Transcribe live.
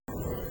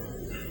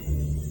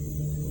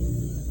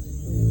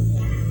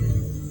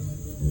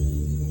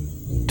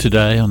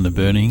Today on the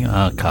Burning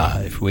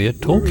Archive, we are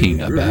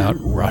talking about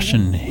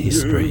Russian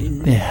history.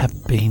 There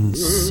have been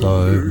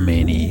so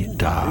many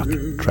dark,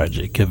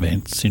 tragic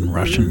events in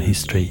Russian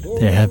history.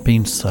 There have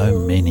been so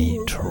many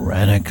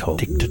tyrannical,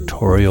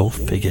 dictatorial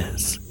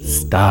figures.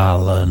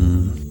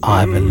 Stalin,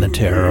 Ivan the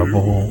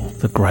Terrible,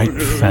 the Great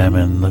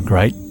Famine, the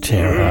Great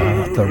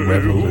Terror, the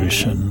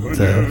Revolution,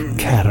 the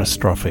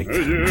catastrophic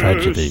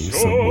tragedies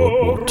of World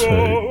War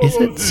II. Is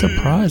it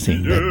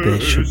surprising that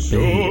there should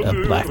be a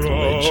black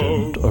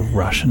legend of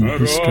Russian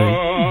history?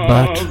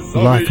 But,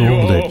 like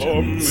all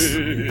legends,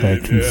 they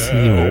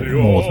conceal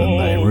more than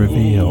they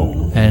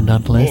reveal. And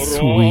unless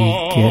we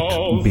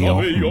get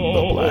beyond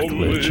the black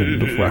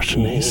legend of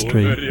Russian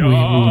history, we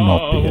will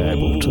not be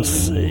able to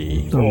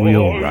see the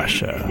real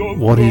Russia.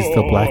 What is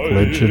the black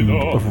legend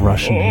of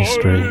Russian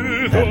history?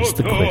 That is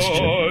the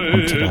question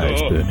on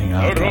today's Burning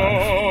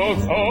Archive.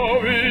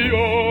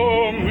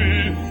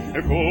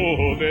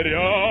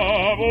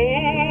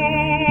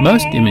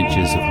 Most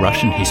images of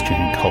Russian history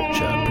and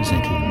culture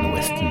presented in the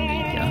Western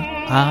media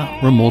are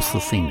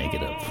remorselessly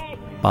negative.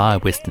 By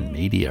Western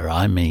media,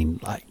 I mean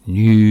like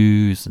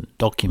news and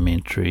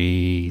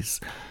documentaries,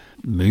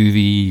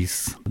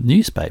 movies,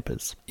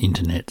 newspapers,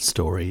 internet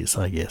stories,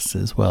 I guess,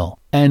 as well.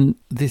 And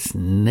this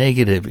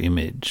negative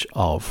image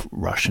of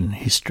Russian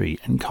history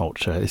and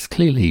culture has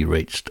clearly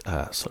reached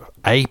a sort of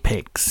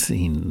apex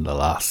in the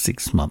last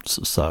 6 months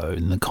or so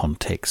in the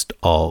context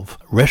of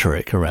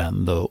rhetoric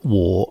around the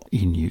war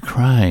in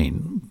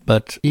Ukraine.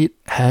 But it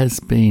has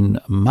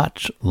been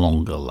much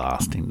longer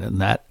lasting than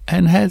that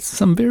and has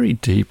some very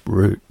deep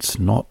roots,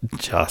 not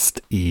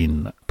just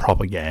in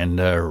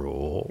propaganda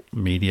or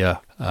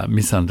media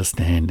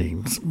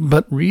misunderstandings,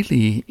 but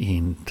really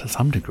in, to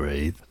some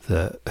degree,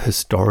 the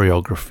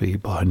historiography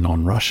by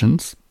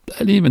non-Russians,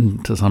 and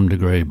even to some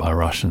degree by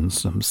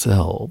Russians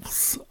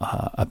themselves,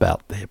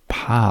 about their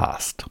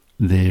past.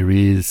 There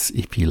is,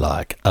 if you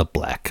like, a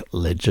black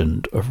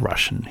legend of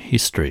Russian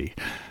history,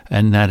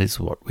 and that is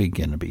what we're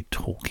going to be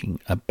talking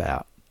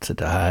about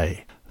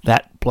today.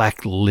 That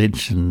black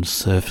legend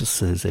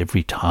surfaces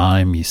every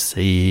time you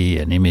see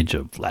an image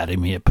of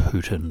Vladimir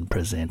Putin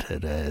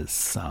presented as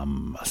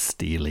some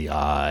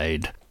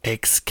steely-eyed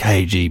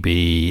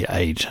ex-KGB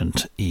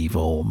agent,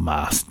 evil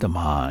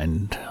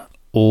mastermind,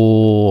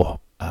 or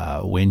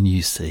when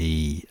you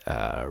see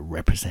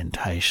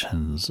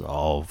representations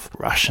of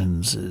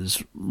Russians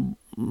as,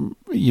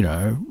 you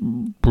know,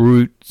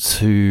 brutes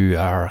who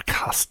are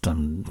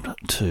accustomed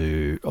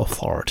to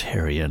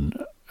authoritarian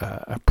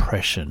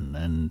oppression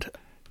and,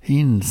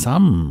 in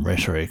some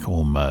rhetoric,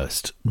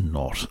 almost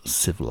not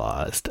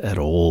civilised at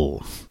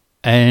all.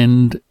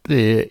 And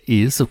there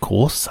is, of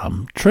course,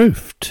 some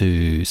truth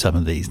to some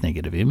of these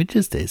negative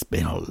images. There's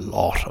been a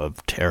lot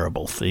of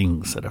terrible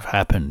things that have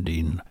happened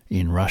in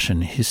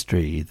Russian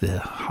history. The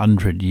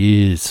 100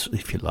 years,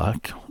 if you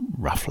like,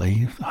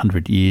 roughly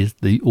 100 years,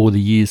 the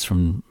years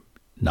from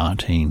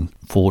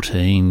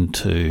 1914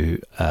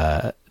 to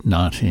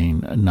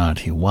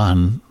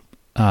 1991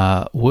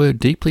 were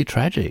deeply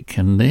tragic.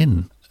 And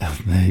then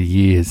the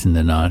years in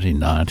the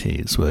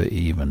 1990s were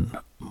even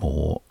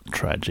more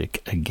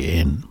tragic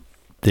again.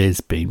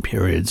 There's been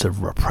periods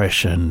of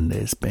repression,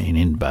 there's been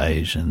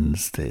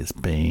invasions, there's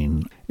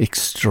been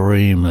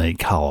extremely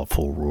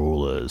colourful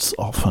rulers,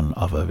 often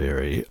of a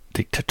very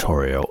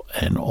dictatorial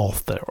and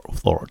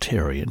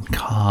authoritarian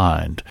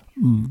kind.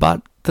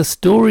 But the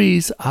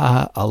stories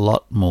are a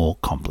lot more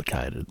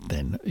complicated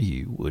than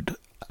you would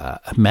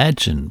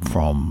imagine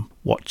from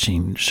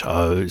watching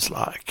shows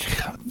like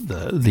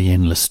the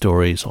endless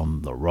stories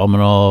on the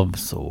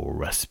Romanovs or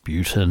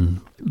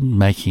Rasputin,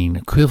 making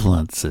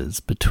equivalences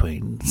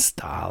between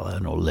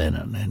Stalin or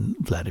Lenin and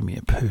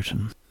Vladimir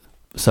Putin.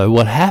 So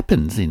what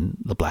happens in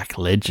the Black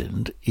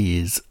Legend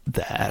is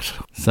that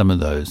some of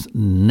those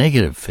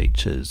negative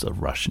features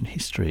of Russian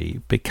history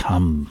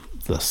become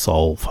the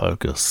sole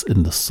focus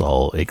and the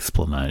sole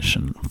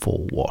explanation for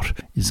what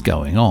is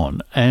going on.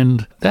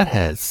 And that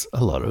has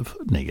a lot of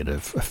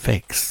negative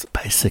effects.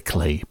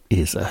 Basically,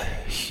 is a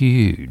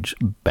huge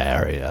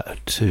barrier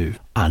to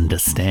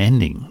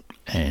understanding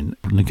and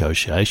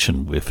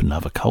negotiation with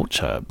another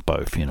culture,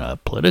 both in a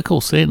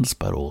political sense,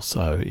 but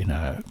also in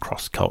a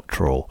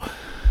cross-cultural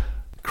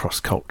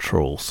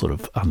sort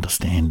of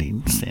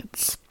understanding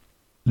sense.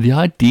 The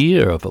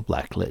idea of a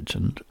black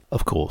legend,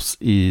 of course,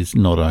 is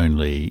not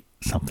only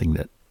something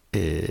that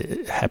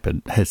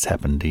has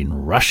happened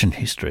in Russian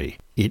history.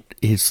 It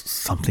is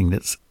something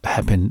that's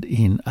happened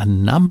in a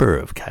number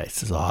of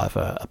cases,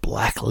 either a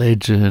black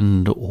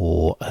legend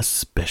or a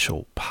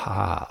special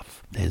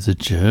path. There's a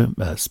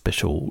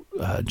special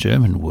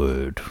German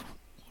word,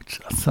 which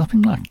is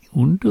something like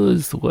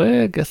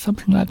Untersweg,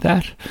 something like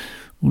that.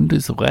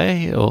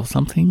 Untersweg or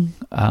something,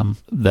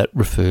 that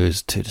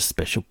refers to the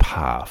special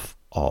path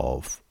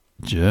of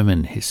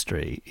German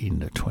history in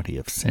the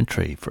 20th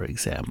century, for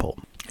example.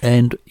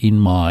 And in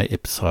my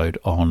episode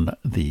on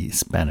the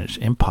Spanish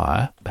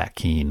Empire,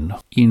 back in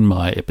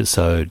my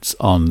episodes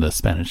on the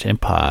Spanish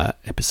Empire,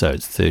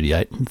 episodes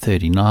 38 and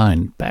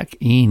 39, back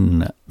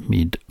in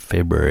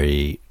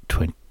mid-February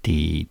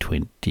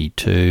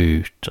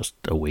 2022, just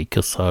a week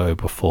or so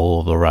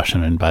before the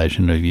Russian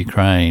invasion of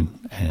Ukraine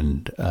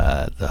and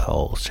the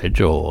whole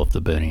schedule of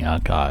the Burning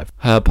Archive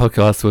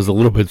podcast was a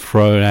little bit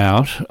thrown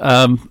out.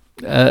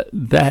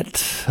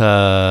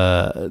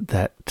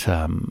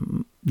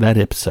 That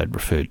episode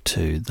referred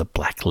to the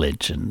black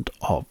legend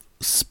of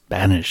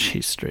Spanish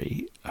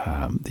history.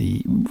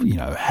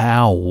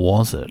 How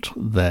was it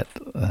that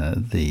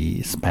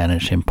the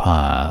Spanish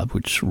Empire,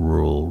 which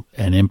ruled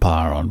an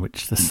empire on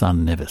which the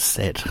sun never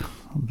set,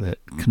 that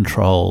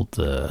controlled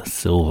the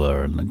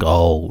silver and the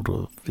gold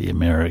of the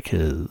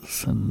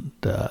Americas and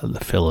the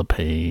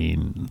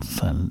Philippines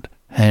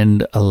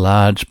and a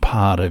large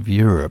part of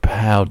Europe,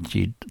 how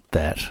did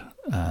that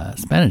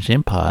Spanish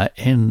Empire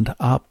end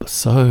up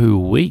so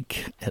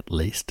weak, at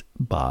least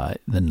by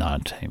the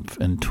 19th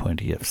and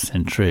 20th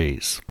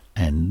centuries?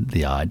 And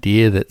the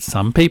idea that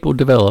some people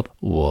developed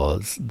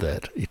was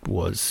that it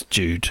was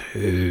due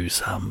to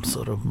some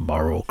sort of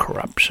moral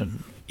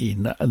corruption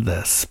in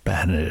the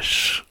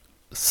Spanish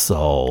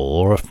soul,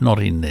 or if not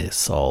in their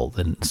soul,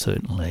 then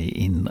certainly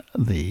in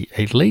the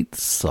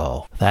elite's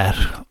soul. That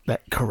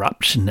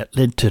corruption that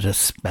led to the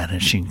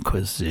Spanish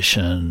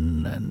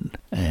Inquisition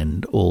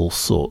and all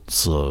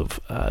sorts of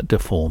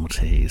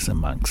deformities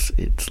amongst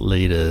its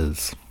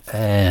leaders,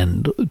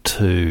 and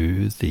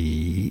to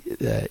the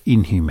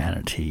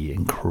inhumanity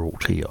and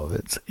cruelty of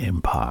its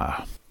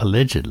empire.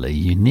 Allegedly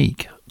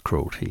unique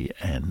cruelty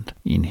and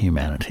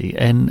inhumanity.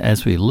 And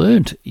as we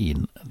learnt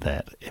in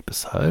that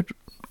episode,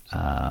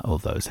 or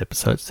those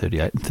episodes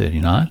 38 and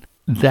 39,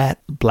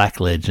 that black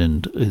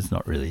legend is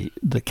not really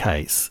the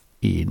case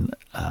in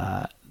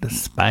the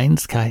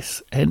Spain's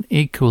case, and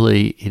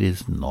equally it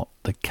is not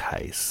the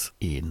case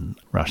in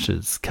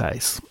Russia's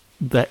case.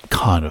 That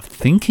kind of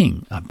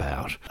thinking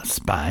about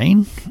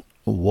Spain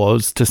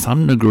was to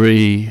some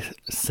degree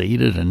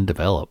seeded and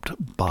developed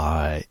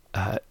by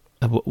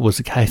was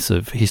a case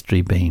of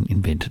history being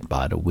invented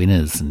by the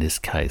winners, in this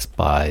case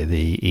by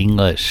the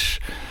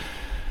English,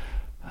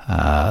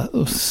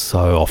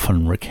 so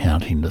often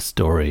recounting the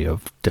story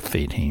of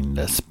defeating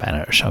the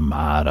Spanish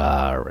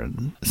Armada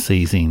and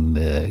seizing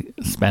the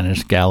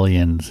Spanish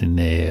galleons in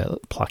their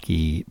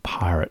plucky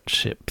pirate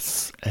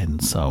ships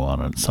and so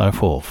on and so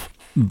forth.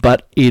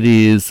 But it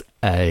is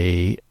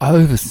a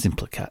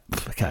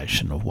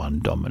oversimplification of one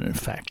dominant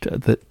factor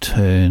that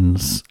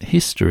turns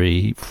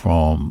history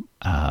from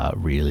a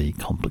really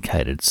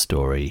complicated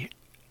story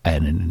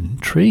and an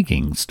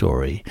intriguing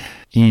story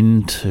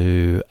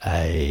into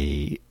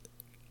a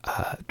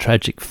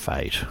tragic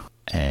fate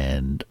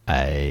and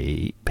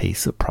a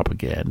piece of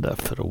propaganda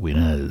for the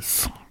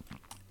winners.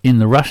 In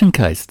the Russian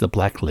case, the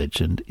black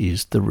legend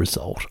is the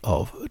result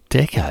of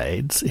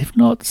decades, if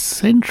not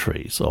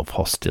centuries, of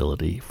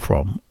hostility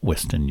from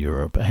Western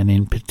Europe, and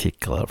in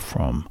particular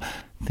from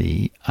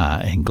the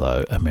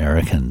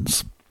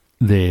Anglo-Americans.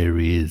 There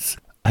is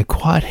a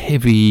quite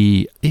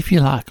heavy, if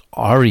you like,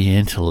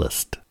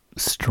 Orientalist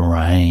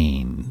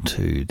strain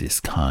to this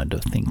kind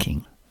of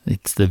thinking.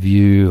 It's the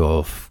view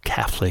of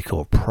Catholic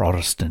or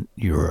Protestant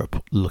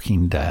Europe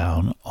looking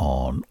down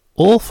on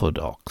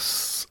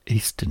Orthodox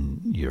Eastern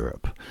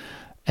Europe.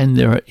 And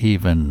there are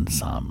even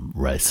some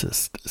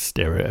racist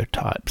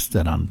stereotypes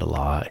that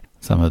underlie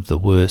some of the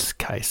worst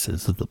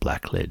cases of the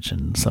black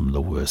legend, some of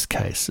the worst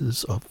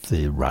cases of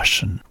the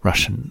Russian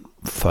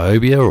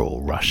phobia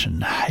or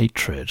Russian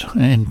hatred,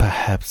 and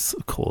perhaps,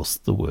 of course,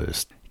 the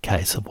worst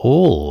case of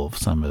all of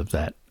some of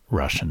that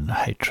Russian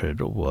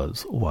hatred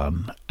was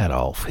one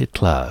Adolf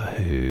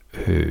Hitler,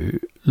 who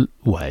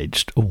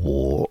waged a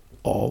war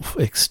of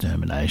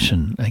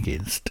extermination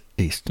against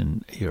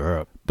Eastern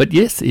Europe. But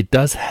yes, it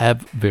does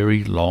have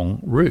very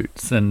long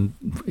roots, and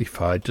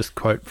if I just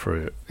quote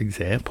for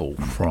example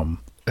from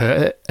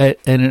and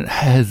it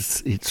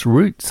has its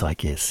roots, I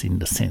guess, in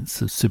the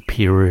sense of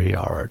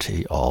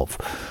superiority of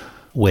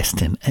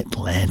Western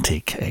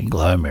Atlantic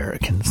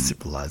Anglo-American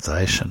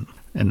civilization,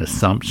 an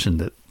assumption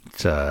that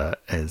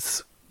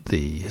as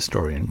the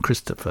historian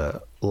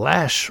Christopher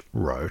Lasch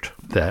wrote,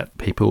 that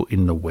people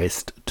in the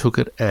West took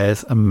it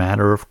as a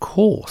matter of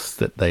course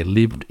that they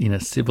lived in a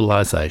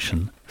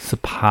civilization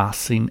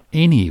surpassing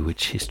any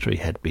which history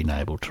had been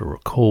able to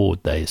record.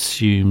 They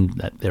assumed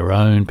that their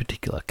own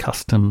particular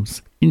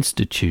customs,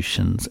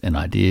 institutions and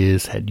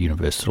ideas had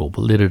universal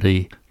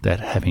validity, that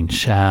having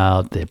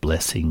showered their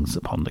blessings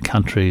upon the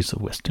countries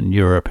of Western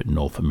Europe and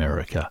North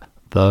America,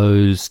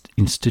 those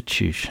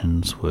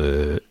institutions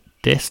were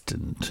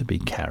destined to be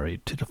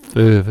carried to the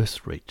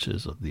furthest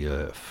reaches of the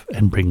earth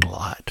and bring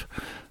light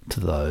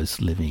to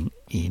those living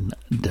in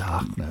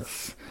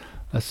darkness.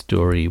 A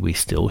story we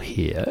still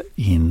hear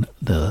in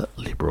the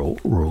liberal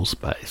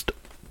rules-based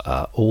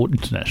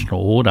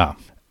international order.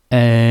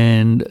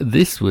 And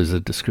this was a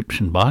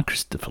description by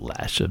Christopher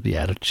Lasch of the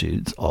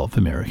attitudes of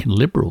American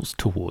liberals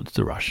towards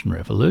the Russian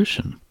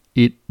Revolution.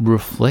 It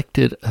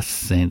reflected a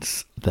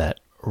sense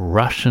that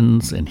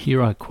Russians, and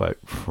here I quote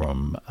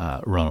from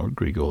Ronald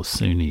Grigor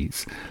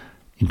Suni's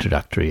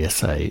introductory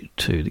essay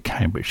to the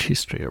Cambridge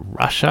History of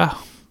Russia,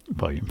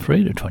 Volume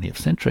 3, The 20th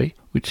Century,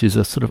 which is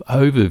a sort of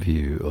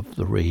overview of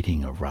the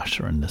reading of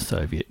Russia and the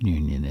Soviet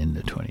Union in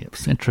the 20th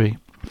century,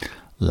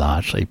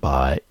 largely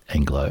by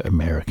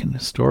Anglo-American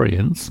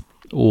historians.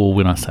 Or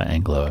when I say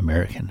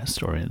Anglo-American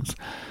historians,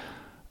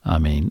 I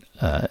mean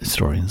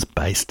historians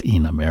based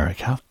in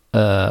America.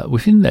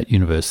 Within that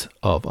universe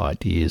of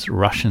ideas,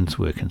 Russians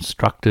were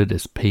constructed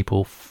as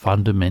people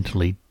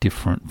fundamentally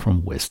different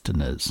from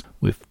Westerners,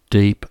 with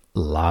deep,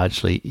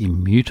 largely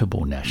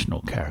immutable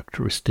national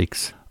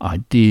characteristics,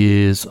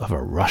 ideas of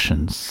a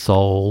Russian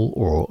soul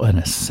or an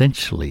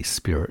essentially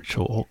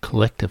spiritual or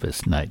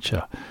collectivist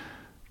nature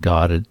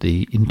guided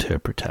the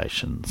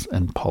interpretations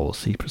and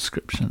policy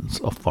prescriptions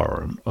of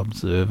foreign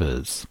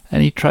observers.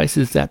 And he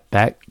traces that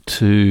back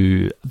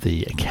to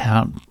the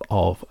account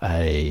of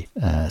a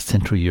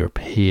Central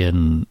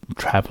European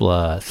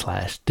traveller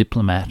 /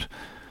 diplomat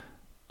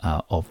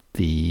of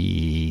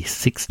the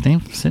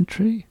 16th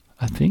century,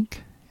 I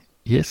think.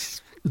 Yes,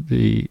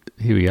 here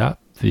we are.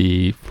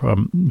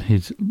 From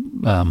his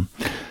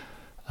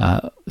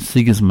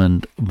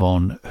Sigismund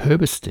von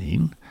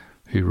Herberstein,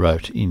 who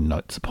wrote in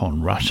Notes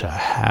upon Russia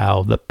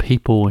how the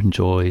people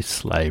enjoy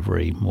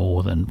slavery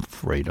more than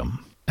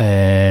freedom.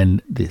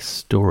 And this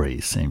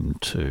story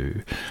seemed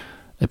to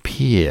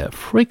appear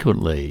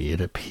frequently. It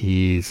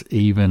appears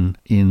even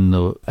in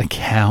the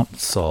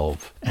accounts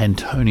of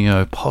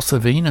Antonio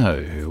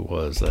Posavino, who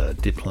was a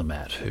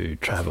diplomat who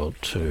travelled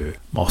to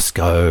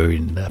Moscow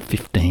in the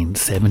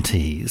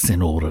 1570s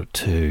in order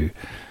to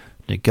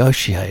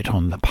negotiate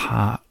on the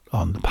part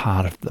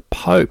of the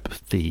Pope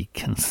the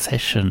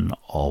concession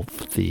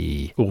of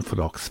the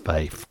Orthodox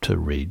faith to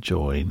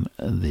rejoin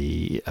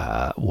the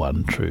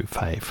one true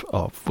faith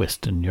of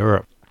Western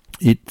Europe.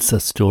 It's a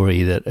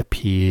story that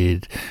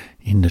appeared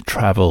in the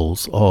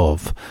travels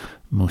of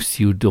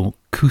Monsieur de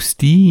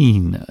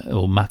Custine,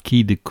 or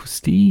Marquis de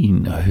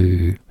Custine,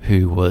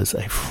 who was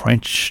a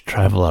French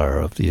traveller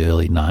of the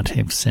early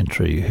 19th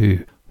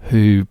century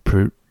who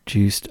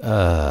produced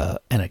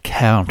an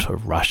account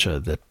of Russia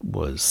that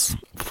was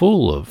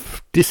full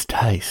of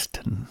distaste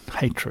and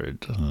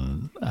hatred,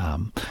 and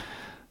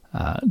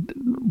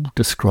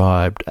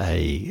described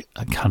a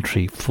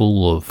country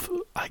full of,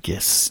 I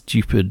guess,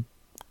 stupid,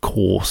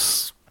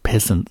 coarse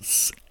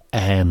peasants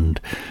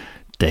and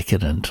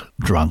decadent,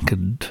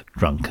 drunken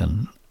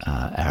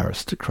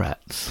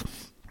aristocrats.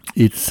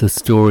 It's a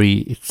story.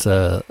 It's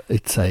a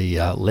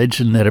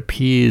legend that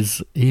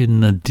appears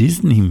in the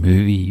Disney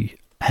movie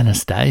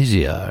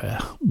Anastasia,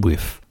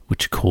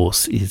 which of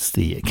course is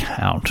the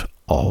account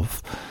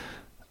of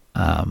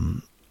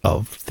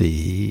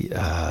the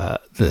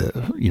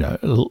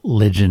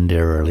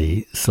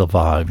legendarily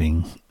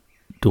surviving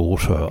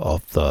daughter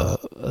of the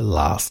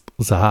last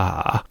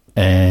Tsar.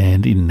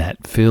 And in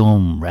that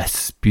film,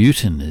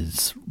 Rasputin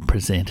is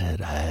presented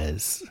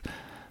as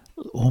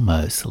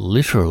almost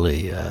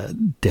literally a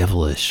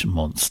devilish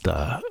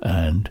monster,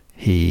 and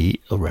he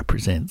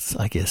represents,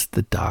 I guess,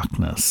 the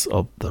darkness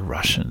of the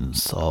Russian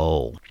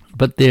soul.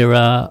 But there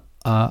are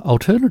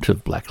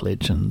alternative black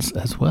legends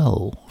as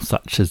well,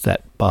 such as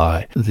that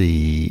by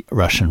the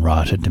Russian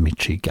writer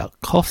Dmitry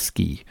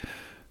Galkovsky,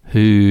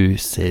 who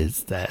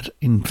says that,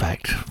 in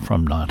fact,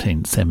 from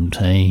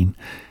 1917,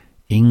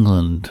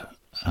 England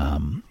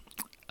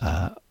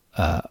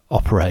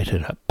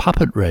operated a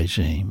puppet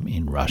regime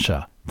in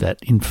Russia, that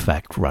in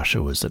fact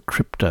Russia was a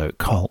crypto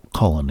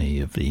colony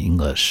of the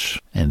English,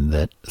 and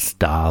that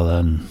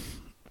Stalin,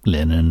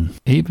 Lenin,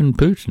 even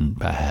Putin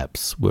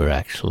perhaps, were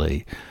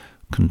actually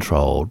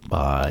controlled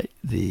by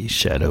the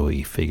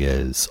shadowy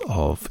figures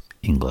of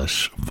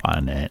English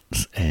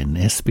finance and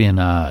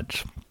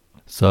espionage.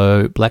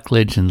 So black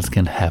legends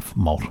can have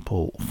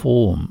multiple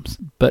forms,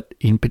 but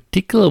in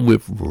particular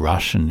with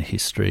Russian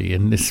history,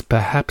 and this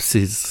perhaps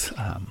is,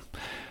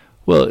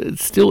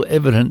 it's still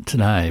evident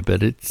today,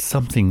 but it's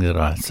something that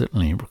I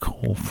certainly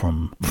recall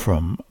from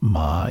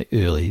my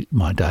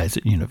days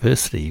at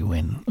university,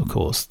 when, of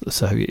course, the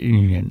Soviet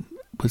Union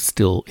was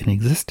still in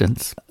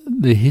existence.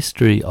 The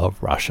history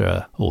of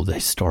Russia, or the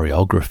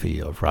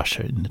historiography of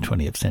Russia in the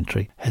 20th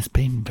century, has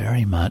been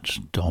very much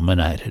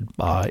dominated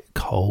by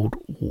Cold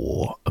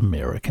War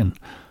American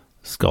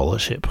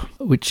scholarship,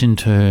 which in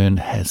turn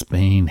has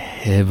been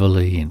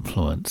heavily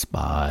influenced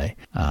by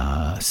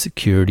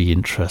security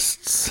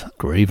interests,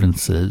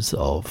 grievances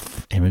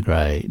of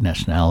emigre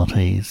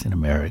nationalities in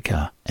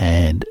America,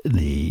 and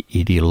the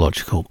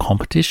ideological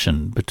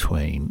competition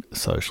between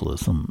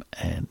socialism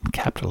and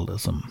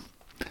capitalism.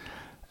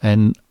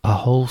 And a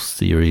whole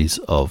series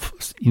of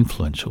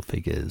influential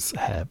figures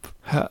have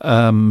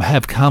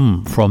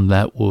come from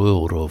that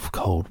world of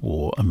Cold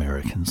War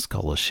American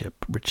scholarship.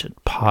 Richard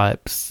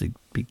Pipes,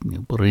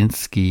 Zbigniew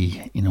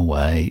Brzezinski, in a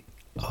way,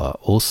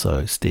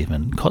 also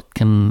Stephen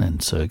Kotkin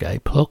and Sergei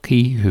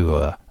Plokhy, who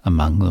are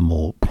among the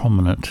more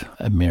prominent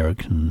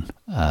American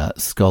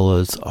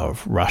scholars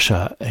of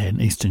Russia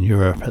and Eastern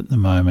Europe at the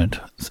moment.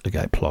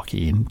 Sergei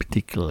Plokhy in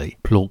particular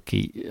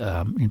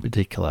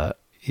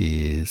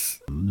is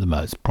the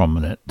most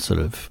prominent sort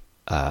of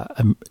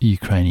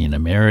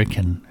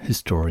Ukrainian-American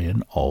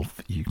historian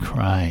of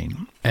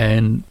Ukraine.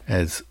 And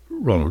as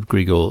Ronald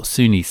Grigor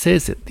Suni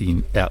says at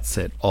the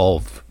outset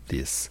of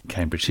this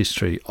Cambridge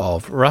history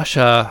of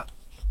Russia,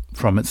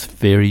 from its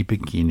very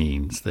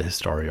beginnings, the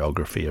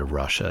historiography of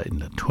Russia in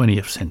the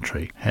 20th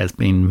century has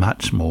been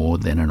much more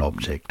than an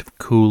object of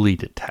coolly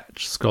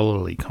detached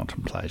scholarly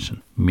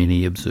contemplation.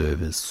 Many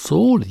observers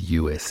saw the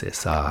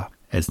USSR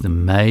as the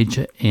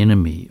major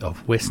enemy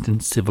of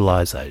Western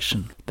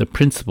civilization, the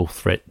principal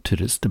threat to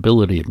the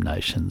stability of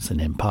nations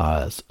and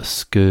empires, a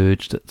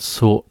scourge that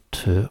sought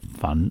to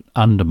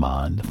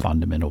undermine the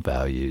fundamental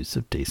values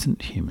of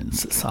decent human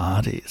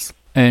societies.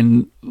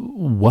 And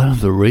one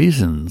of the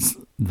reasons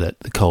that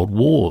the Cold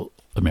War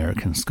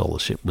American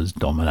scholarship was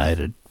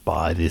dominated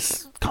by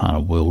this kind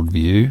of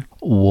worldview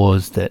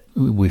was that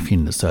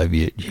within the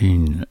Soviet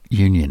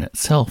Union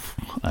itself,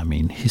 I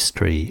mean,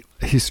 history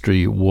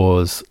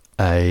was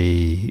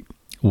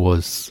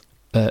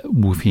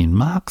within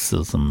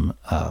Marxism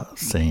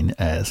seen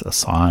as a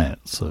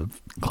science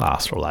of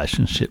class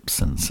relationships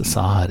and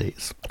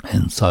societies,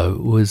 and so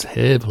it was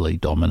heavily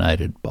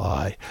dominated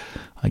by,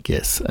 I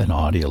guess, an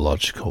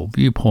ideological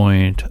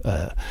viewpoint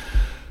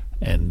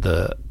and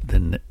the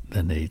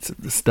needs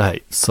of the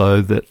state,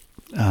 so that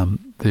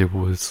there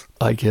was,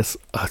 I guess,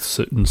 a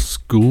certain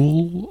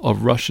school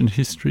of Russian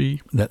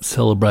history that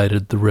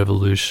celebrated the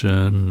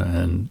revolution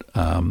and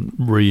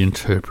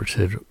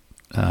reinterpreted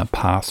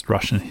past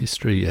Russian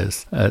history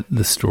as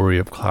the story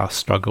of class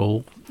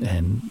struggle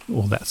and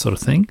all that sort of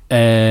thing.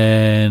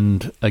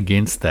 And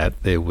against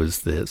that, there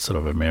was the sort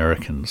of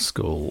American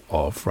school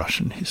of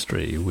Russian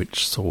history,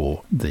 which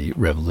saw the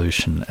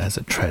revolution as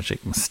a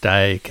tragic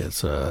mistake,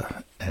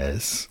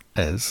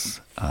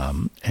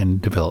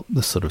 and developed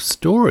the sort of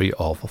story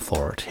of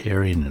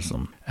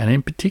authoritarianism. And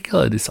in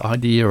particular, this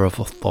idea of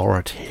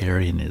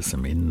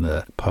authoritarianism in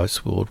the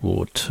post-World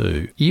War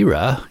II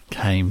era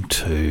came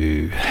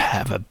to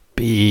have a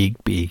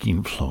big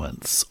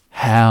influence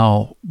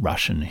how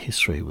Russian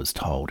history was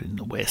told in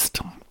the West.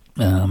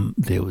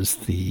 There was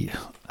the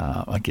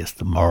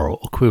moral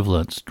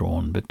equivalence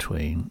drawn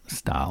between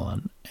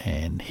Stalin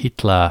and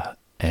Hitler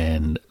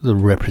and the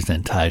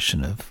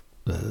representation of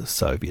the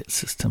Soviet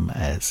system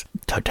as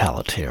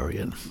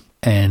totalitarian.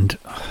 And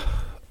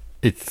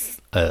it's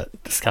a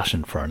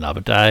discussion for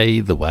another day,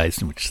 the ways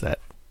in which that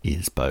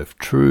is both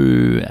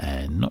true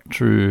and not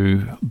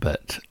true,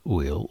 but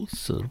we'll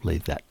sort of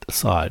leave that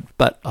aside.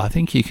 But I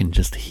think you can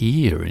just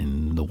hear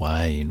in the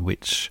way in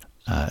which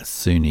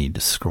Suni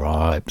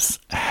describes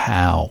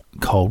how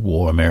Cold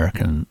War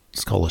American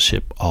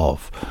scholarship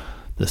of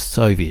the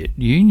Soviet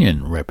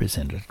Union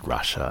represented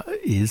Russia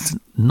is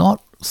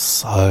not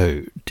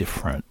so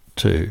different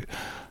to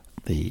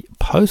the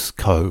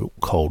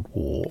post-Cold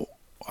War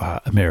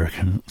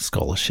American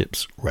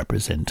scholarship's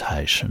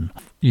representation.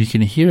 You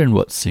can hear in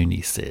what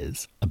Suni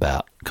says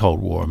about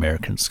Cold War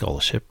American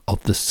scholarship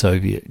of the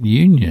Soviet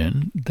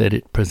Union that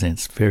it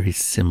presents very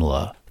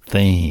similar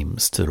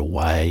themes to the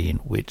way in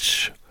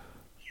which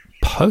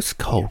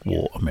post-Cold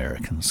War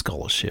American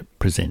scholarship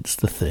presents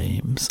the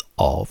themes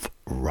of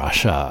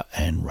Russia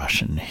and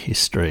Russian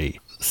history.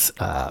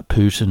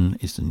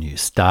 Putin is the new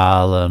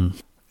Stalin,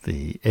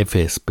 the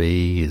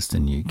FSB is the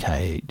new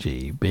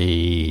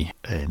KGB,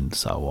 and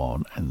so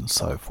on and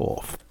so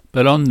forth.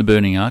 But on the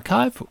Burning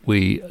Archive,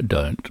 we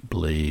don't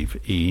believe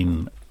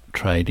in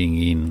trading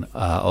in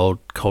old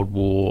Cold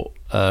War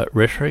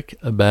rhetoric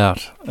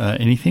about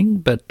anything.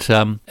 But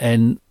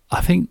and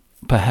I think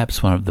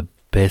perhaps one of the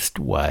best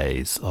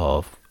ways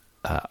of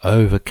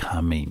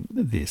overcoming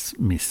this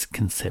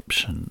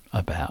misconception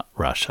about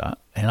Russia,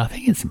 and I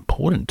think it's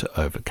important to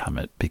overcome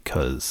it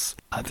because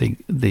I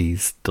think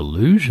these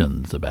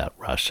delusions about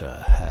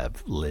Russia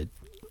have led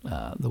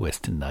the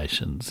Western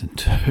nations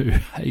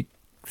into a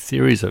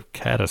series of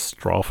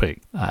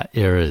catastrophic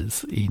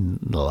errors in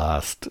the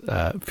last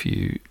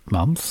few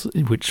months,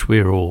 which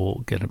we're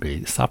all going to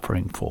be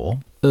suffering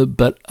for.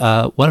 But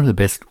one of the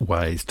best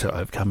ways to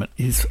overcome it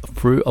is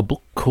through a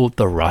book called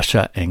The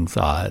Russia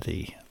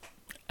Anxiety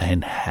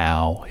and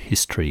How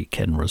History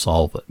Can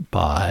Resolve It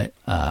by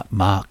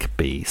Mark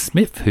B.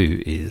 Smith,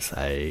 who is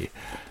a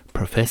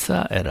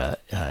professor at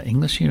an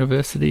English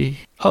university.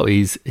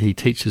 He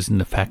teaches in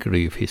the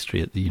Faculty of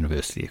History at the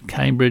University of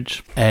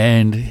Cambridge,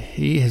 and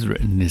he has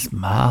written this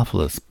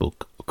marvellous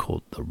book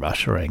called The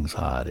Russia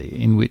Anxiety,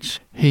 in which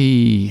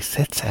he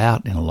sets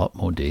out in a lot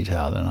more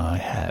detail than I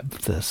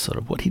have the sort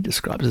of what he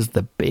describes as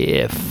the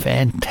bare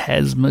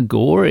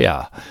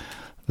phantasmagoria,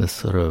 the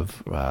sort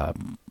of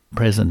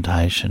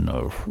presentation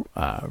of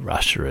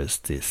Russia as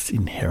this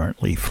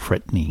inherently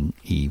threatening,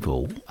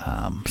 evil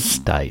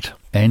state.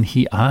 And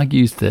he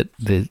argues that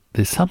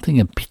there's something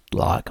a bit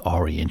like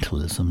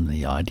Orientalism,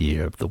 the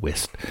idea of the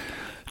West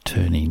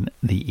turning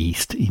the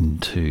East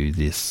into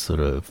this sort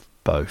of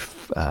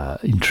both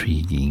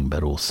intriguing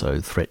but also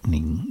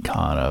threatening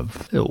kind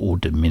of, or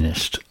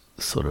diminished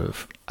sort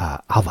of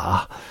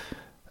other.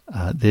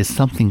 There's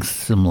something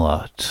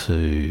similar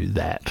to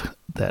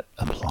that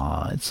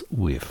applies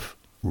with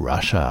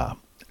Russia.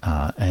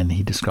 and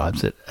he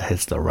describes it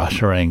as the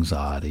Russia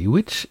anxiety,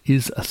 which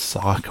is a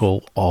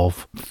cycle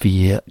of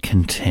fear,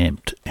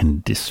 contempt,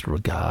 and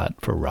disregard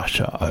for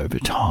Russia over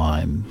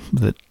time.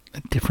 That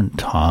at different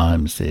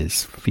times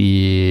there's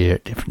fear,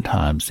 at different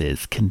times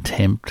there's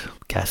contempt,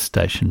 gas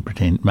station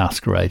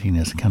masquerading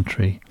as a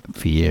country,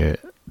 fear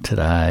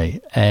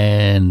today,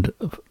 and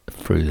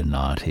through the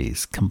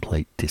 90s,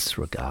 complete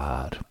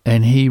disregard.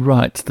 And he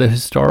writes, the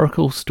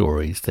historical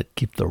stories that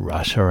give the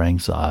Russia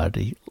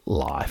anxiety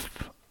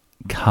life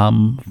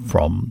come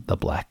from the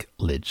Black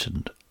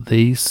Legend.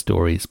 These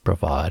stories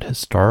provide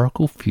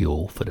historical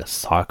fuel for the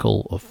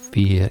cycle of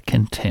fear,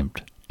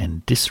 contempt,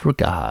 and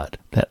disregard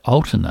that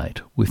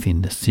alternate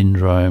within the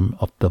syndrome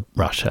of the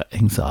Russia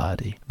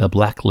anxiety. The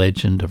Black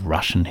Legend of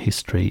Russian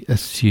history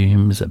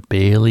assumes a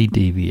barely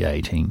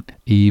deviating,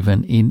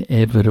 even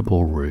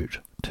inevitable route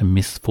to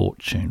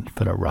misfortune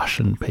for the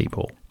Russian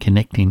people,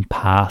 connecting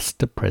past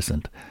to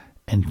present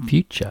and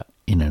future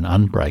in an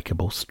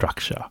unbreakable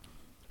structure.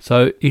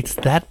 So it's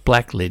that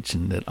Black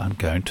Legend that I'm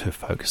going to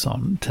focus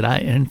on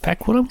today. And in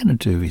fact, what I'm going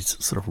to do is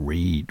sort of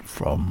read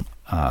from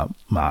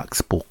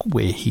Mark's book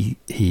where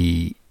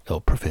or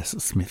Professor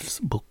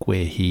Smith's book,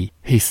 where he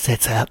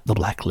sets out the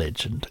Black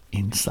Legend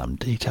in some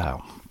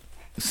detail.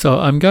 So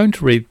I'm going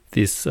to read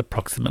this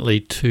approximately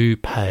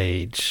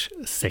 2-page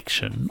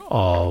section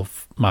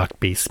of Mark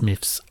B.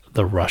 Smith's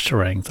The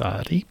Russia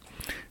Anxiety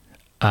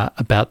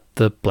about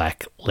the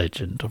Black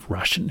Legend of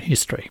Russian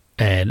history.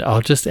 And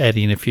I'll just add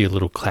in a few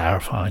little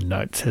clarifying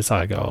notes as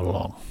I go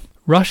along.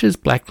 Russia's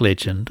Black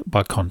Legend,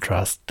 by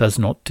contrast, does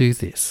not do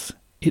this.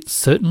 It's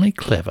certainly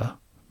clever.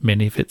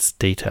 Many of its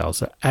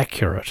details are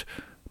accurate,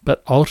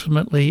 but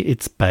ultimately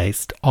it's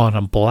based on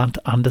a blunt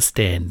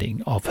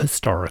understanding of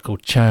historical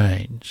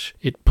change.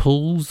 It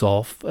pulls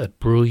off a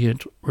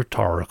brilliant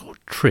rhetorical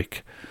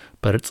trick,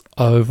 but its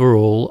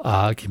overall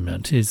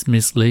argument is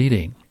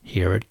misleading.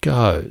 Here it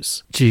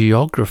goes.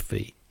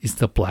 Geography is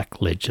the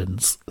Black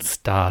Legend's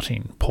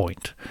starting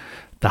point.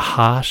 The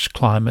harsh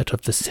climate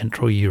of the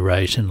Central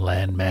Eurasian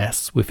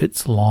landmass, with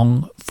its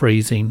long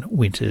freezing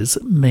winters,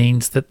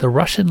 means that the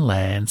Russian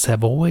lands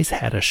have always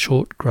had a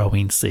short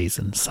growing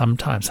season,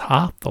 sometimes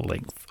half the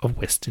length of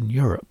Western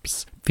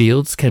Europe's.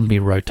 Fields can be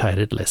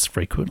rotated less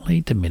frequently,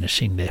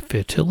 diminishing their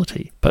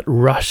fertility. But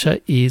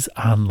Russia is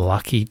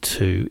unlucky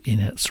too in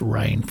its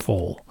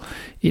rainfall.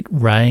 It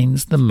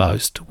rains the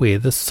most where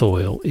the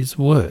soil is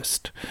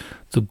worst.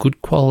 The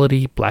good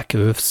quality black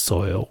earth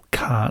soil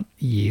can't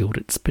yield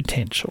its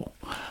potential.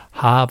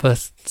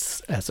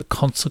 Harvests, as a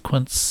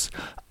consequence,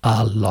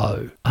 are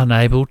low.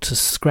 Unable to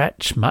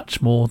scratch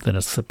much more than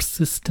a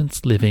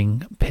subsistence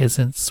living,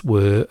 peasants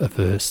were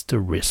averse to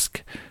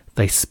risk.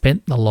 They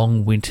spent the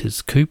long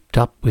winters cooped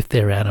up with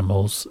their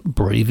animals,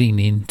 breathing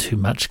in too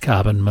much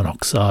carbon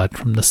monoxide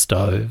from the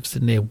stoves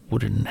in their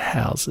wooden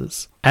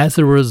houses. As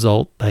a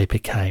result, they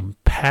became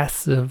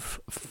passive,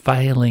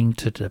 failing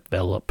to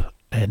develop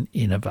and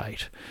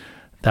innovate.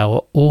 They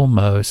were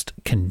almost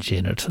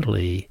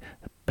congenitally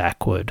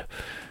backward.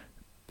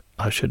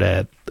 I should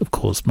add, of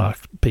course, Mark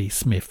B.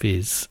 Smith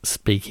is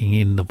speaking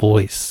in the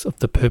voice of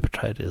the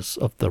perpetrators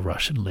of the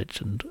Russian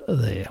legend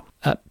there.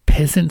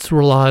 Peasants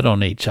relied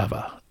on each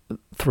other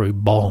through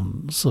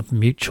bonds of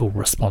mutual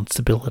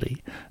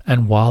responsibility,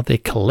 and while their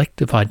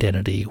collective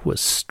identity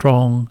was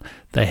strong,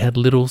 they had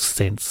little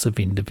sense of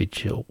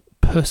individual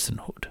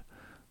personhood.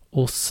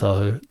 Or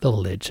so the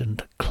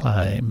legend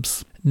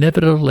claims.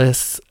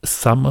 Nevertheless,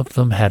 some of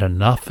them had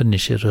enough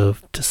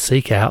initiative to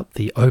seek out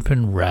the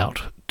open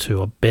route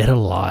to a better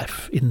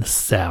life in the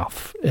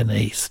south and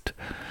east.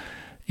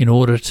 In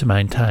order to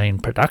maintain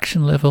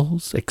production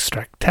levels,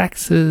 extract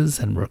taxes,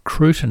 and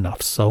recruit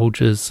enough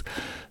soldiers,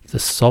 the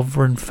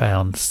sovereign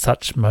found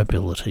such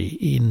mobility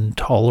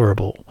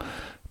intolerable.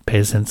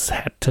 Peasants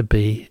had to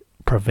be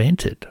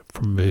prevented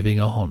from moving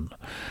on.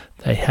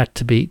 They had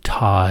to be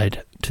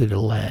tied to the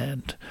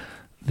land.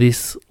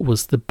 This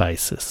was the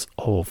basis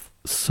of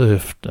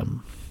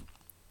serfdom.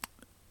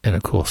 And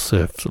of course,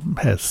 serfdom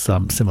has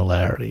some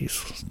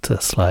similarities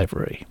to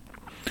slavery.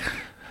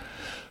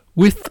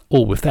 With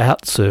or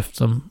without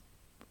serfdom,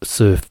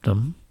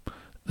 the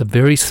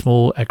very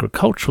small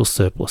agricultural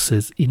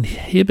surpluses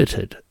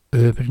inhibited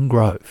urban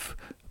growth.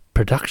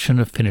 Production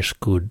of finished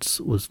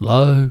goods was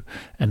low,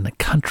 and the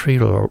country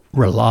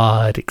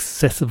relied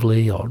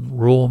excessively on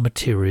raw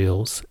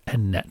materials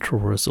and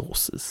natural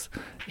resources,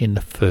 in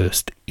the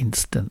first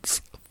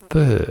instance,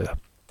 fur.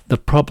 The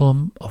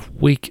problem of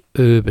weak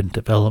urban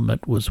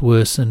development was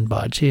worsened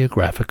by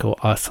geographical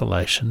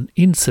isolation,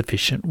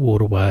 insufficient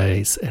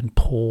waterways, and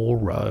poor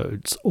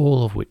roads,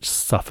 all of which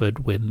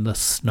suffered when the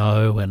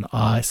snow and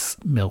ice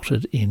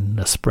melted in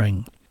the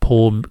spring.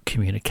 Poor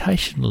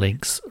communication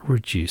links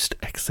reduced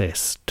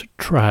access to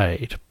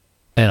trade.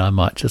 And I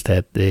might just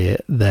add there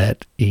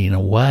that in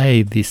a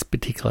way this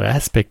particular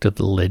aspect of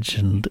the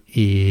legend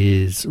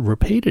is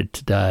repeated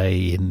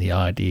today in the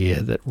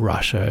idea that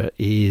Russia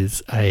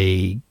is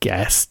a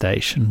gas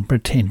station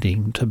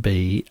pretending to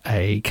be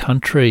a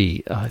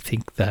country. I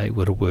think they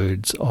were the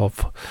words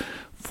of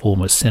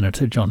former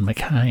Senator John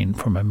McCain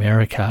from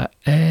America,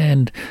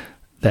 and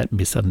that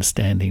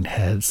misunderstanding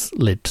has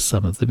led to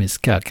some of the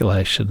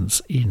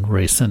miscalculations in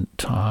recent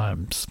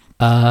times.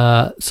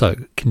 So,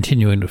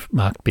 continuing with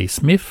Mark B.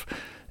 Smith,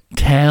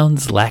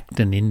 towns lacked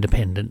an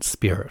independent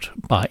spirit.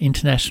 By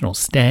international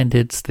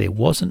standards, there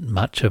wasn't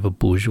much of a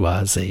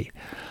bourgeoisie,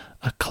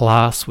 a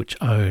class which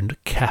owned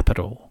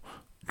capital,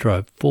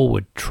 drove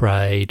forward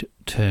trade,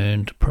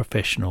 turned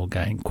professional,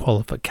 gained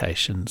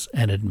qualifications,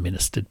 and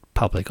administered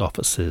public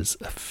offices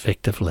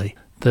effectively.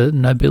 The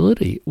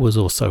nobility was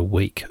also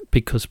weak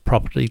because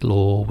property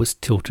law was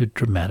tilted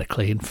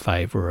dramatically in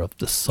favour of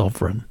the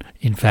sovereign.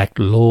 In fact,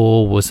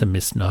 law was a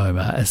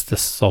misnomer as the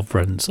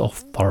sovereign's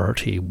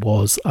authority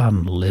was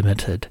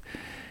unlimited.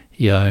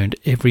 He owned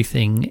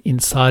everything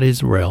inside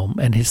his realm,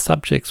 and his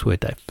subjects were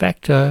de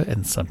facto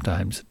and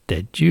sometimes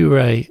de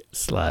jure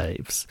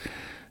slaves.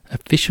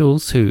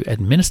 Officials who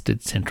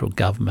administered central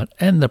government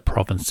and the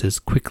provinces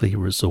quickly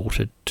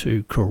resorted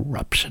to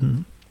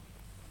corruption.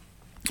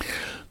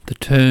 The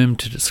term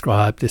to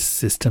describe this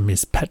system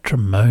is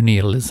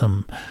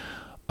patrimonialism.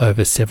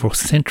 Over several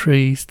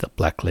centuries, the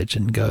Black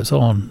Legend goes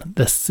on,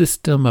 the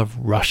system of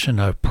Russian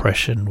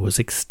oppression was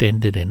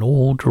extended in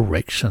all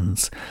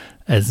directions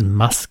as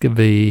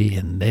Muscovy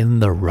and then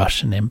the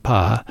Russian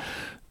Empire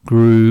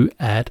grew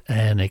at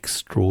an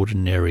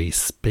extraordinary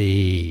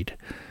speed.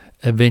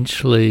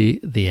 Eventually,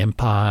 the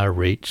empire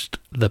reached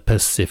the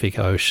Pacific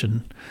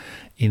Ocean.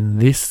 In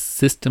this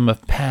system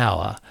of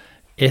power,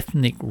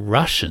 ethnic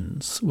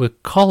Russians were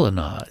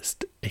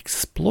colonized,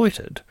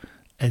 exploited,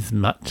 as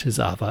much as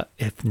other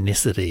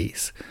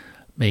ethnicities.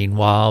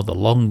 Meanwhile, the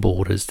long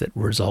borders that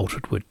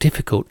resulted were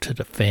difficult to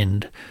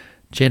defend,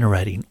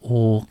 generating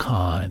all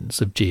kinds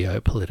of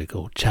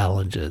geopolitical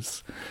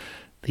challenges.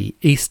 The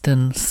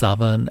eastern,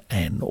 southern,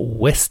 and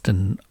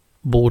western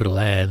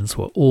borderlands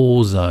were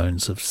all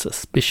zones of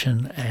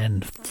suspicion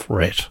and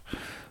threat.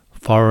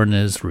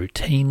 Foreigners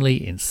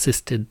routinely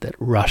insisted that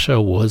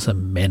Russia was a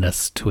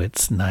menace to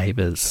its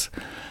neighbours.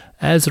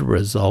 As a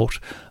result,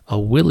 a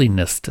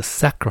willingness to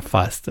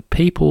sacrifice the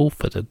people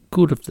for the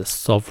good of the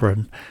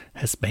sovereign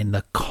has been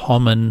the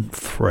common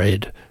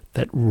thread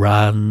that's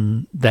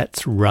run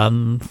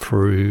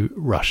through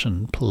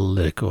Russian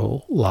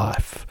political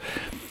life.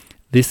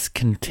 This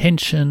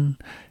contention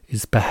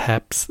is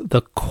perhaps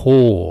the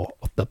core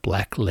of the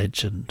Black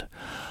Legend.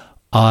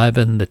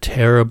 Ivan the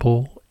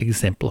Terrible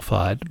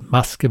exemplified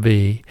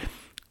Muscovy,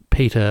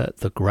 Peter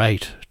the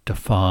Great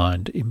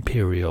defined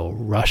Imperial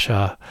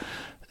Russia,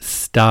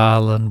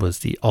 Stalin was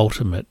the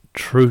ultimate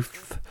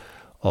truth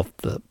of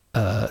the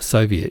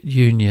Soviet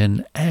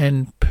Union,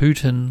 and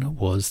Putin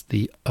was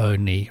the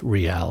only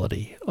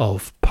reality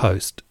of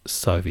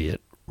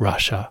post-Soviet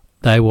Russia.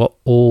 They were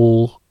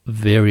all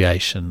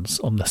variations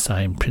on the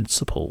same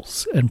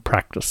principles and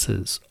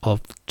practices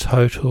of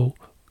total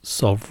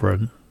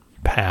sovereign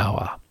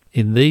power.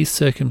 In these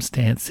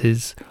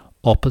circumstances,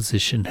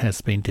 opposition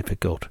has been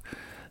difficult.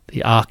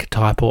 The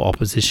archetypal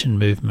opposition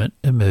movement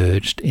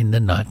emerged in the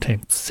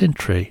 19th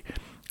century.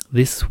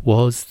 This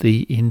was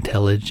the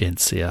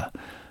intelligentsia.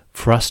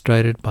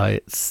 Frustrated by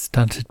its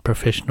stunted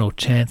professional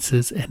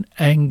chances and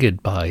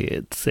angered by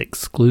its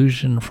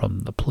exclusion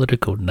from the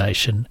political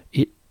nation,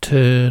 it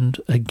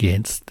turned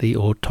against the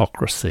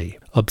autocracy.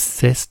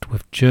 Obsessed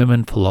with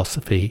German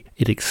philosophy,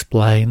 it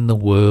explained the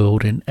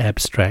world in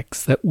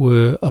abstracts that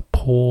were a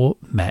poor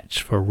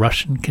match for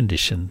Russian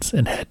conditions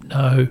and had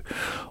no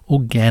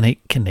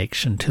organic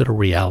connection to the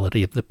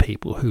reality of the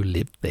people who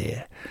lived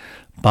there.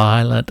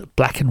 Violent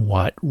black and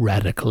white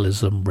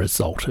radicalism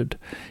resulted.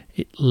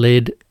 It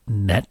led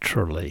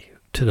naturally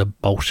to the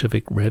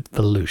Bolshevik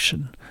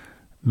Revolution.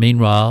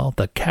 Meanwhile,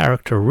 the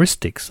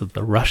characteristics of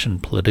the Russian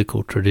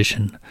political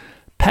tradition,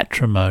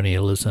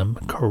 patrimonialism,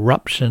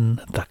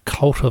 corruption, the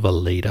cult of a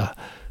leader,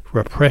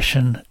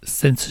 repression,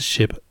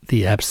 censorship,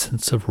 the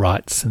absence of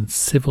rights and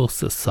civil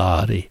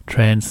society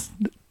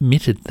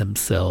transmitted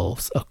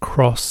themselves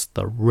across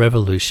the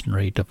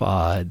revolutionary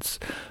divides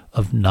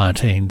of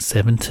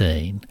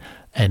 1917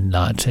 and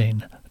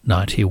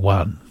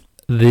 1991.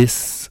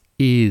 This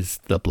is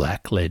the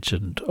Black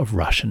Legend of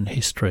Russian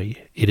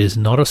history. It is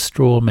not a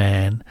straw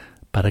man,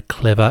 but a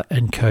clever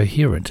and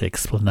coherent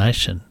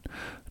explanation.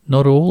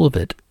 Not all of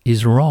it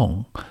is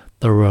wrong.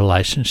 The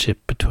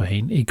relationship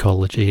between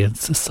ecology and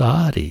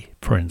society,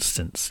 for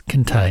instance,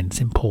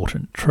 contains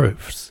important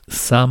truths.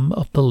 Some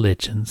of the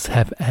legend's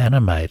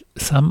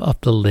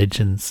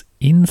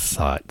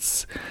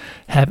insights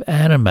have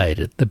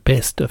animated the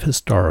best of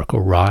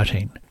historical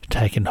writing.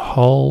 Taken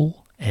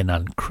whole and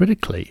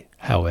uncritically,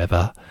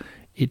 however,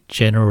 it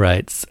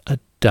generates a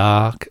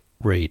dark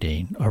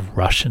reading of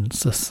Russian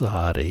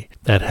society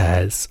that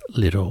has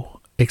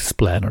little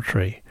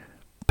explanatory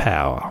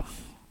power.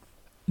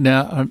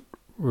 Now, I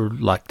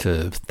would like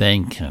to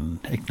thank and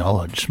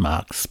acknowledge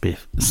Mark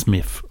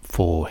Smith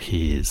for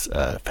his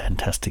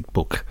fantastic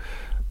book,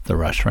 The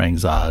Russia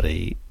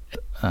Anxiety.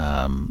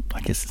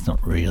 I guess it's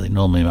not really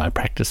normally my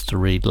practice to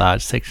read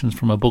large sections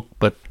from a book,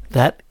 but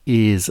that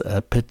is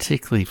a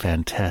particularly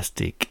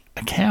fantastic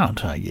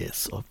account, I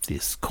guess, of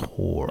this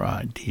core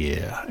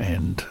idea,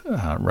 and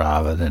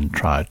rather than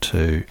try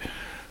to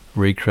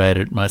recreate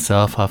it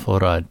myself, I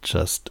thought I'd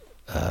just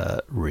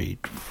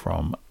read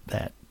from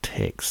that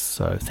text.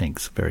 So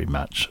thanks very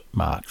much,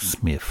 Mark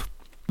Smith.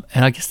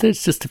 And I guess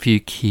there's just a few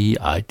key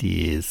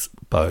ideas,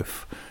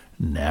 both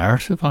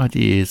narrative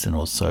ideas and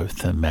also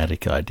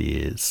thematic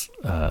ideas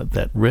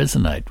that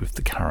resonate with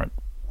the current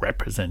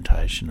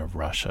representation of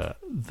Russia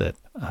that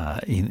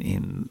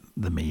in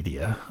the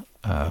media,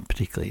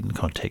 particularly in the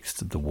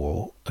context of the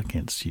war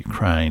against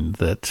Ukraine,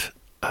 that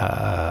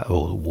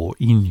or the war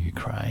in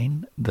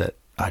Ukraine, that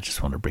I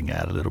just want to bring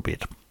out a little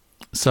bit.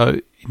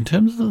 So in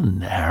terms of the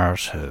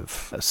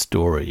narrative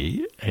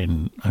story,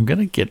 and I'm going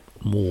to get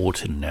more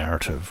to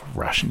narrative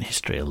Russian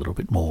history a little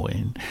bit more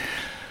in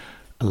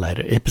a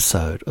later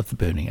episode of the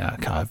Burning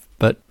Archive,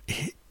 but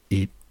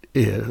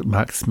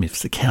Mark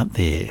Smith's account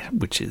there,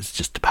 which is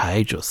just a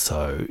page or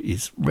so,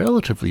 is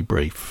relatively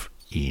brief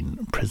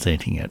in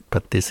presenting it,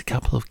 but there's a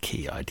couple of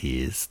key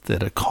ideas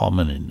that are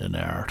common in the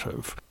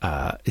narrative.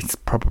 It's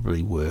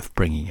probably worth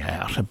bringing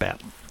out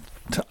about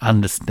to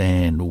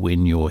understand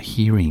when you're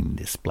hearing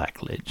this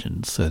black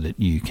legend so that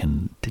you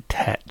can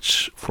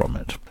detach from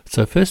it.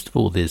 So first of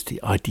all, there's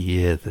the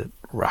idea that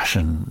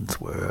Russians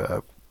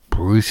were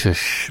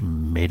brutish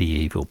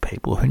medieval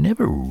people who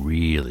never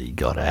really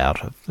got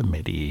out of the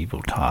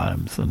medieval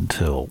times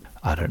until,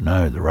 I don't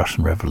know, the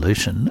Russian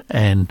Revolution,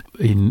 and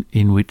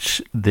in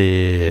which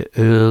their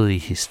early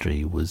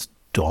history was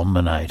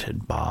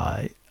dominated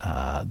by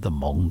the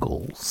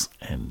Mongols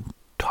and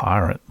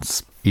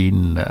tyrants.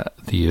 In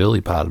the early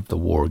part of the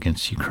war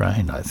against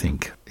Ukraine, I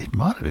think it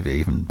might have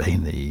even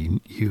been the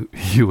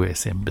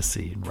US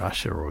Embassy in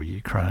Russia or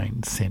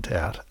Ukraine sent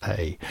out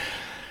a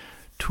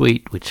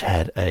tweet which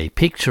had a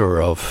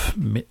picture of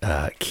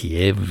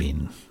Kiev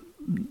in,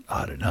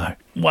 I don't know,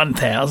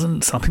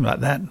 1000, something like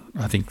that.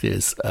 I think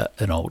there's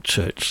an old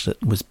church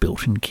that was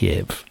built in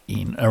Kiev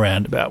in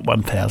around about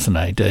 1000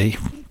 AD,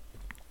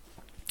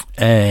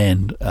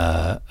 and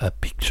a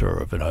picture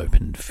of an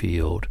open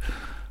field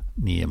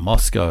near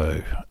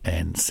Moscow,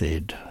 and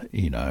said,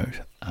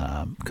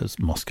 because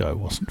Moscow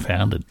wasn't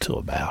founded till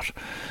about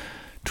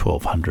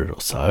 1200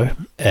 or so,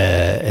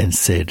 and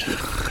said,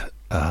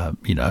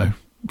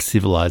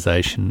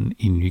 civilization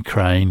in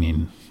Ukraine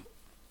in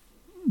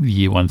the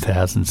year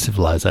 1000,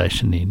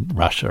 civilization in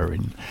Russia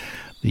in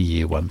the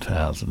year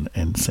 1000,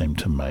 and seemed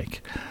to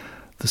make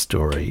the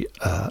story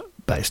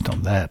based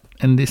on that.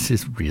 And this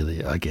is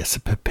really, I guess,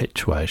 a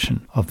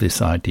perpetuation of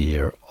this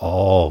idea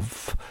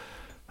of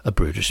a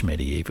brutish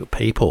medieval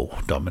people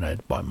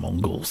dominated by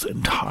Mongols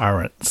and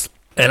tyrants.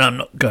 And I'm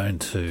not going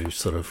to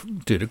sort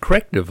of do the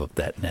corrective of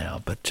that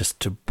now, but just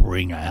to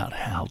bring out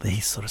how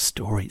these sort of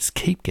stories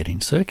keep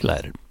getting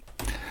circulated.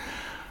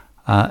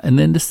 And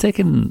then the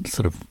second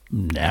sort of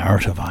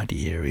narrative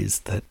idea is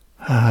that,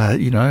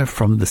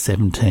 from the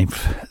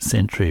 17th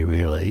century,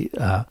 really,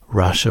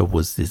 Russia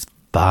was this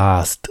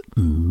vast,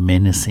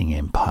 menacing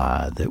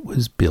empire that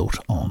was built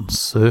on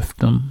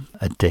serfdom,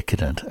 a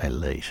decadent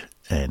elite,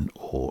 and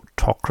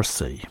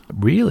autocracy.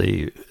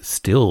 Really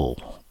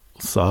still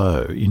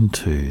so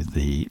into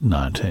the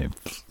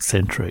 19th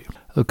century.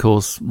 Of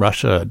course,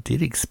 Russia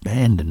did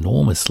expand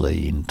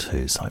enormously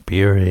into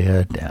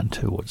Siberia, down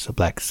towards the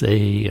Black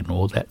Sea and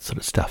all that sort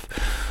of stuff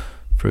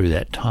through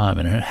that time.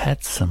 And it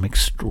had some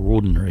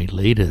extraordinary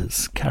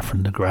leaders,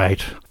 Catherine the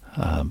Great,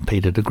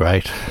 Peter the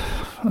Great,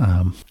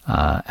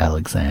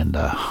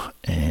 Alexander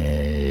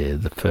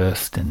the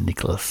First and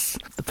Nicholas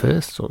the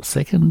First or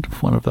Second,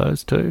 one of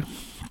those two,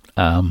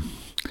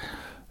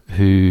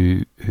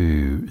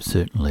 who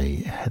certainly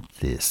had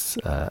this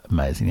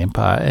amazing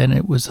empire. And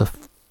it was a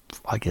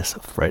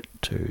threat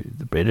to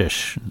the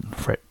British and a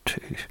threat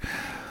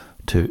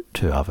to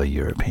other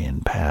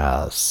European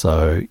powers.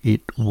 So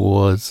it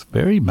was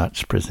very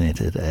much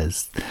presented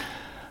as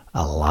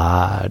a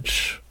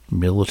large,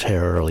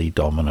 militarily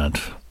dominant,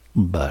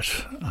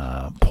 but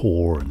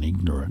poor and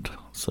ignorant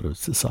sort of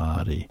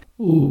society,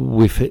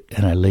 with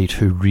an elite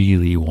who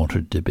really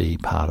wanted to be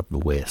part of the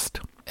West,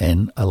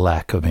 and a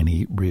lack of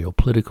any real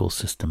political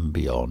system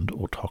beyond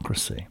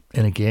autocracy.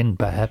 And again,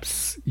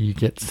 perhaps you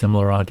get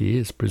similar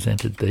ideas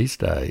presented these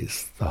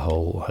days, the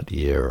whole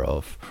idea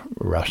of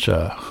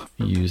Russia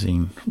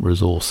using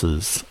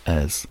resources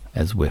as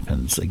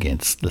weapons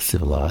against the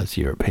civilized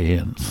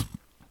Europeans.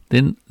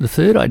 Then the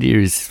third idea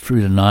is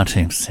through the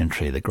 19th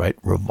century, the great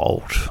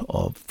revolt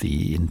of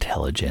the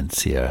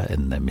intelligentsia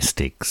and the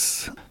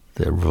mystics.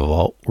 The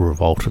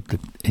revolt of the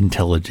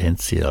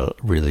intelligentsia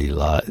really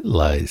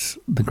lays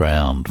the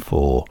ground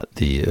for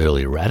the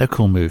early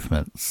radical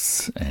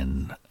movements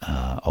and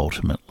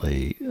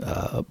ultimately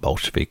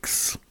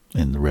Bolsheviks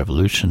in the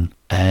revolution,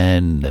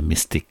 and the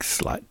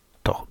mystics like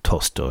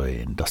Tolstoy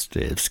and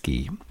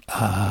Dostoevsky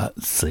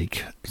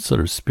seek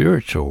sort of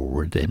spiritual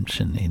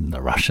redemption in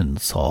the Russian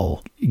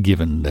soul,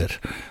 given that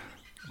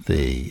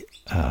the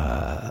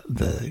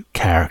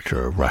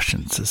character of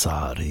Russian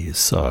society is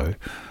so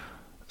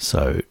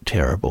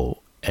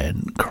terrible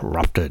and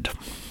corrupted.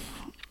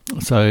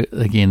 So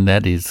again,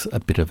 that is a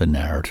bit of a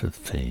narrative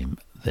theme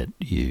that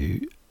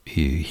you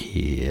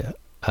hear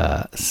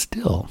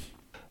still.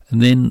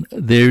 And then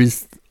there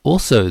is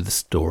Also the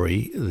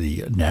story,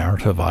 the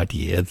narrative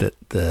idea that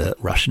the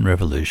Russian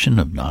Revolution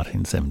of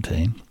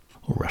 1917,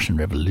 or Russian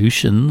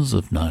revolutions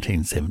of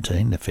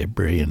 1917, the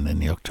February and then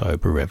the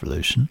October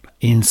Revolution,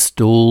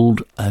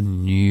 installed a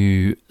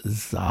new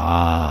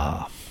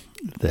Tsar.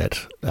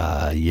 That,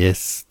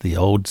 yes, the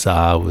old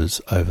Tsar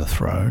was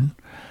overthrown,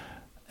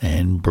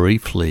 and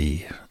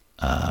briefly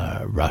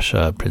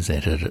Russia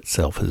presented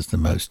itself as the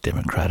most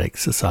democratic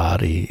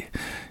society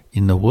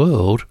in the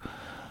world,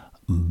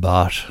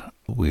 but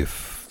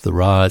with the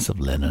rise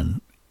of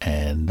Lenin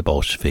and the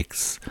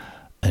Bolsheviks,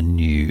 a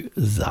new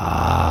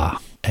Tsar,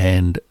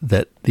 and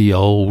that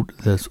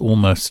there's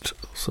almost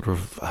sort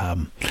of,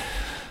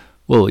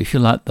 if you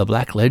like, the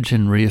black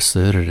legend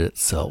reasserted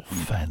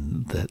itself,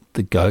 and that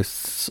the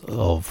ghosts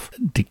of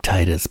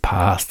dictators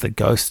past, the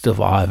ghost of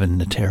Ivan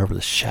the Terrible,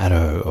 the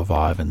shadow of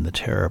Ivan the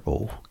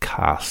Terrible,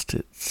 cast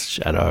its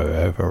shadow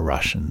over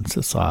Russian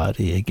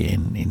society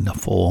again in the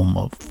form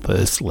of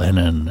first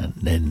Lenin and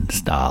then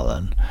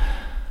Stalin,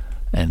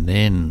 and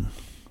then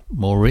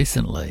more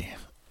recently,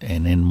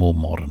 and in more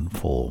modern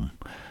form,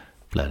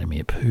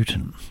 Vladimir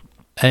Putin.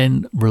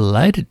 And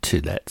related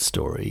to that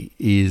story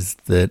is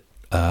that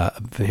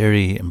a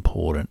very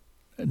important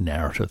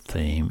narrative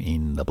theme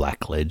in the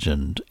Black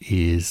Legend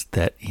is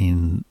that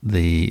in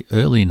the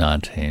the late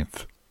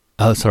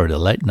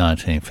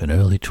 19th and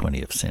early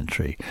 20th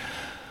century,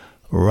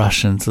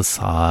 Russian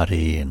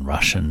society and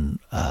Russian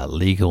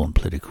legal and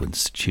political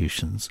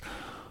institutions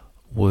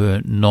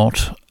were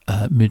not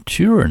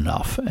mature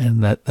enough,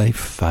 and that they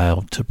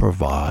failed to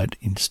provide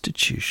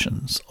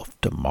institutions of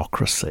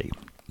democracy.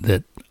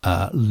 That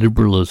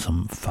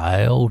liberalism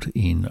failed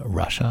in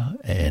Russia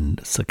and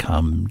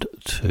succumbed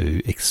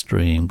to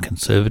extreme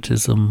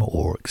conservatism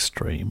or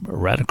extreme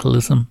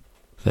radicalism.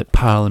 That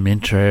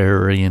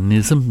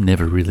parliamentarianism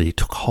never really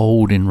took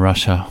hold in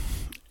Russia,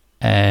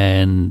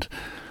 and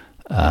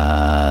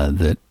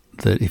that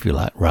if you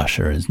like,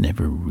 Russia has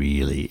never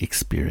really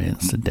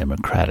experienced a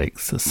democratic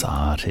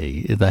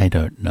society. They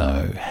don't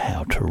know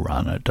how to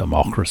run a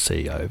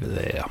democracy over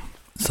there.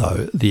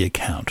 So the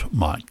account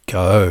might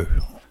go.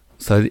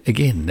 So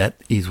again, that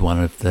is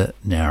one of the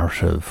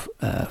narrative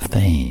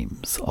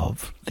themes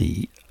of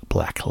the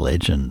Black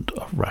Legend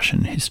of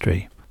Russian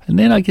history. And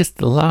then I guess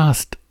the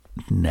last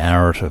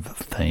narrative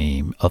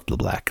theme of the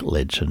Black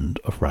Legend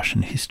of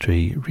Russian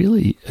history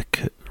really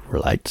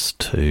relates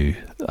to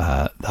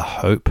the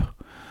hope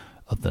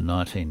of the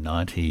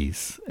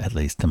 1990s, at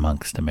least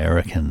amongst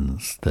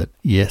Americans, that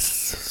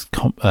yes,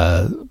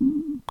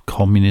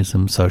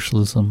 communism,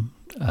 socialism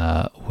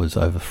was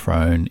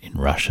overthrown in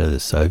Russia. The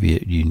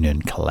Soviet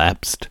Union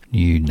collapsed.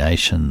 New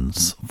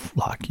nations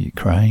like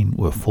Ukraine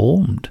were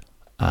formed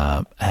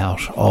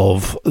out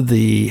of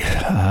the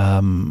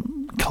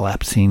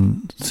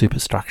collapsing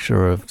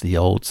superstructure of the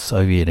old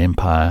Soviet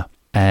Empire.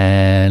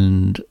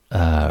 And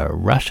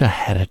Russia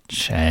had a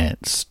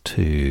chance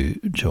to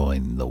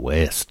join the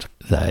West.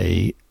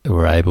 They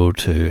were able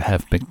to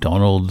have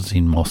McDonald's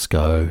in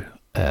Moscow,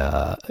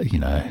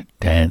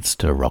 dance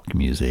to rock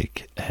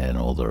music and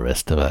all the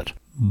rest of it.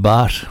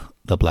 But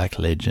the Black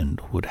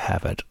Legend would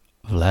have it,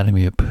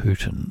 Vladimir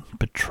Putin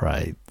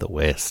betrayed the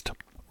West.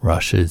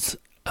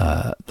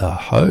 The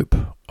hope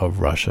of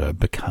Russia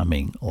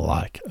becoming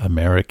like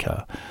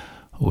America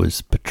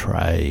was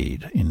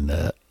betrayed in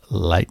the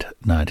late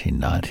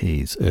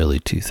 1990s, early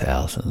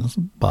 2000s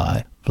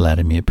by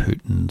Vladimir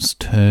Putin's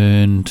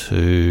turn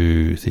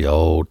to the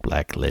old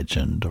Black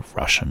Legend of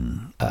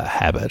Russian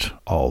habit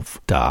of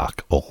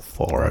dark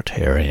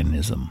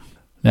authoritarianism.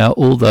 Now,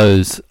 all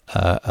those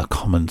are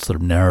common sort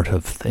of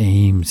narrative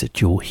themes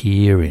that you'll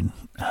hear in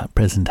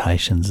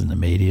presentations in the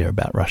media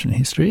about Russian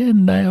history,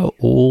 and they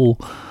all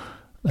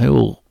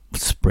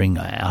spring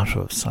out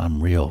of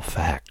some real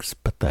facts,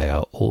 but they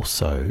are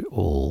also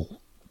all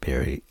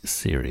very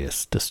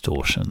serious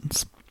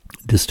distortions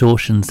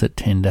that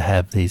tend to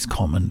have these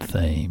common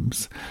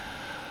themes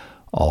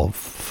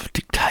of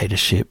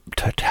dictatorship,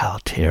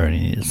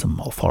 totalitarianism,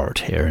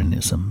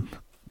 authoritarianism,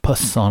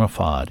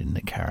 personified in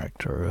the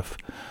character of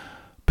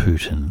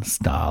Putin,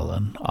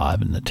 Stalin,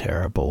 Ivan the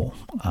Terrible,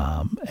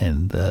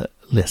 and the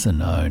lesser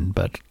known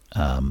but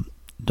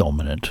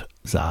dominant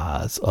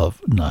czars of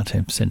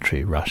 19th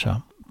century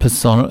Russia. The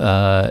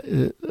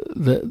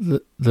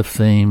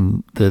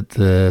theme that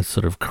the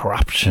sort of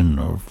corruption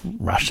of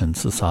Russian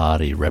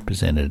society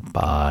represented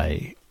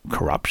by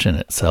corruption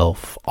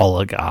itself,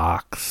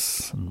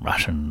 oligarchs and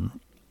Russian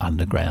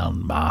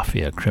underground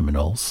mafia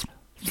criminals,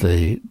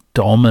 the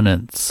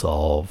dominance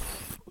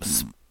of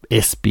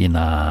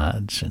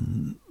espionage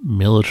and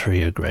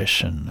military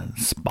aggression and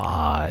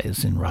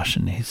spies in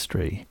Russian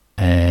history,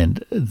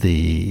 and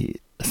the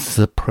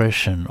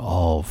suppression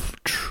of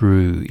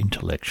true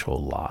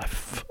intellectual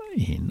life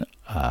in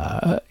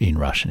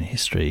Russian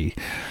history,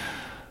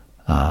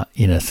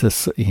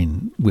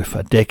 with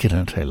a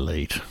decadent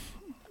elite,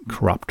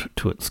 corrupt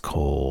to its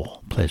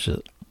core,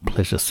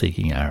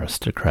 pleasure-seeking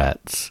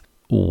aristocrats,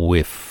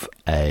 with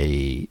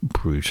a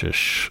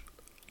brutish,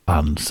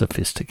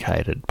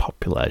 unsophisticated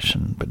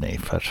population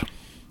beneath it.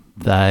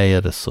 they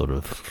are the sort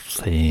of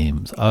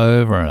themes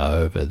over and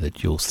over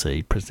that you'll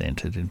see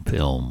presented in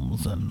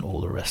films and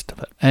all the rest of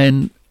it.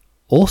 And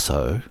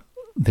also,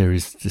 there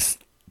is this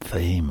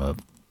theme of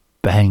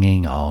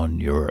banging on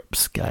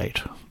Europe's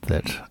gate,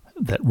 that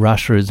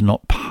Russia is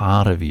not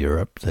part of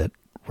Europe, that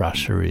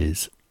Russia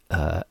is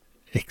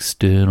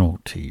external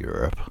to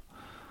Europe,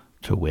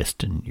 to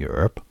Western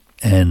Europe,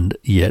 and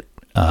yet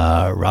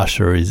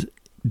Russia is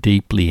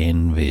deeply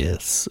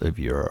envious of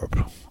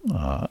Europe,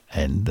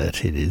 and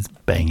that it is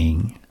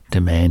banging,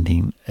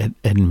 demanding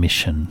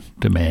admission,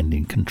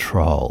 demanding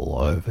control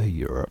over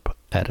Europe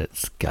at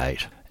its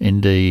gate.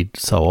 Indeed,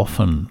 so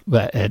often,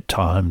 at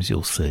times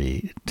you'll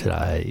see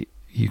today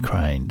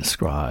Ukraine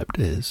described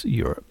as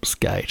Europe's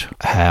gate.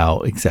 How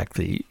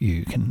exactly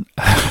you can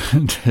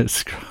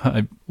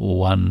describe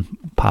one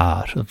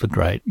part of the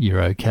great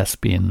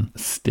Euro-Caspian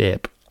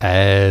steppe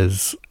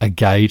as a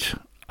gate,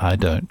 I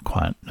don't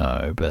quite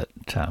know, but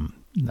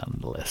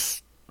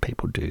nonetheless,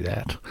 people do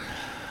that.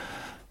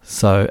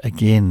 So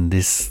again,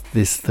 this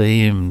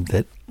theme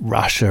that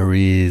Russia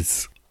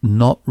is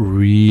not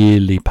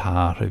really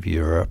part of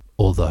Europe,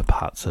 although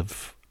parts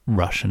of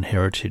Russian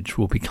heritage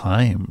will be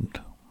claimed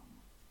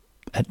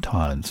at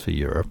times for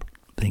Europe.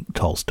 Think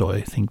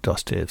Tolstoy, think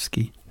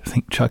Dostoevsky,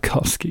 think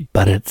Tchaikovsky.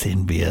 But it's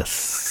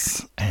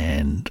envious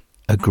and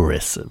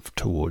aggressive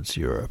towards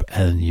Europe,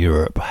 and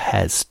Europe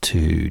has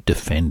to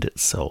defend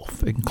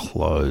itself and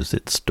close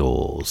its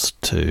doors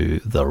to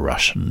the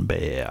Russian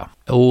bear.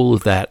 All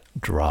of that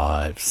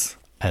drives,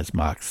 as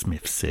Mark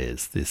Smith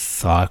says, this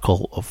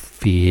cycle of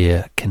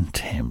fear,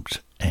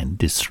 contempt, and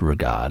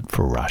disregard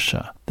for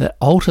Russia that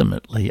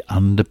ultimately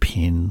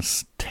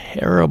underpins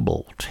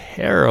terrible,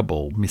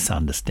 terrible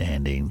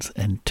misunderstandings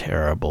and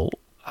terrible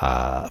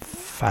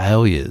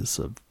failures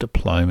of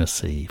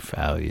diplomacy,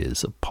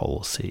 failures of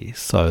policy,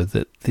 so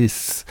that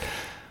this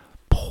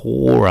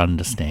poor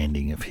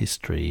understanding of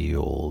history,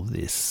 or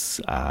this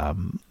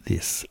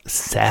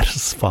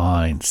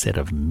satisfying set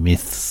of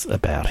myths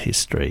about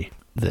history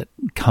that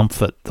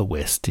comfort the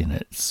West in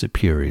its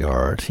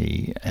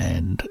superiority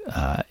and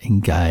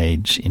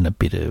engage in a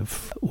bit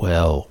of,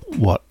 well,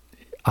 what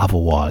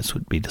otherwise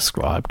would be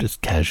described as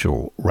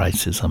casual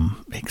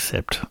racism,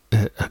 except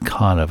a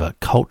kind of a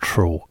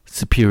cultural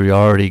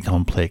superiority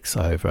complex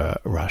over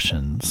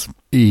Russians,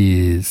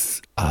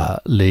 leads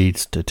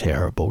to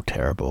terrible,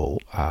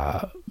 terrible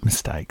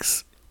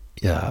mistakes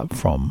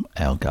from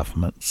our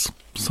governments.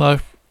 So,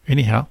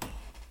 anyhow,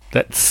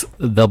 that's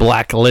the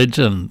black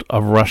legend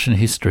of Russian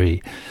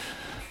history.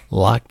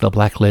 Like the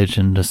black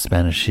legend of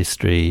Spanish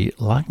history,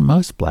 like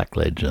most black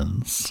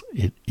legends,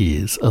 it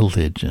is a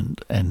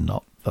legend and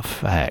not the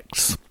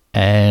facts.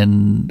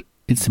 And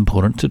it's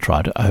important to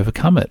try to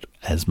overcome it,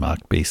 as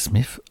Mark B.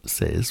 Smith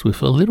says,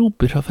 with a little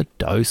bit of a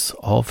dose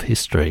of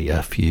history,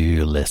 a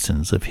few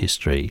lessons of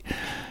history,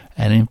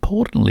 and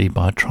importantly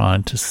by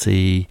trying to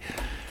see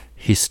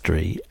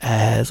history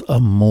as a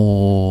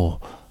more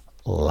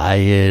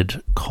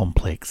layered,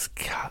 complex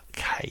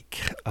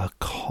cake, a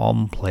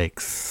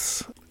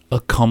complex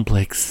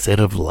set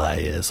of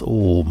layers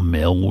all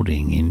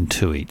melding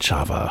into each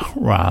other,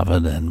 rather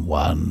than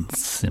one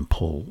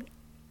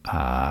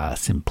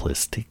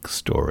simplistic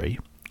story.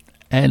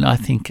 And I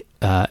think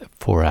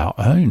for our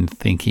own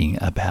thinking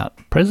about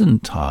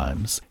present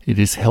times, it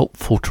is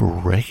helpful to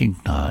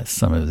recognise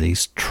some of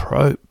these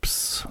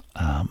tropes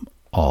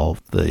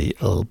of the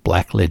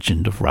black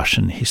legend of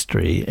Russian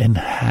history and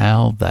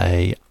how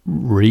they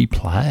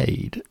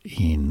replayed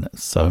in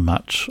so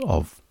much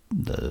of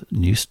the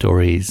news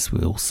stories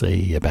we'll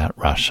see about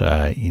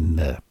Russia, in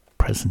the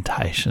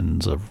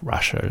presentations of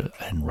Russia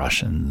and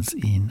Russians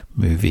in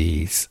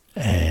movies,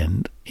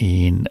 and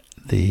in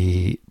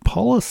the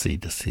policy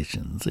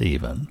decisions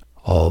even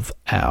of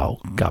our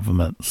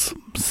governments.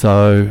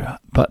 So,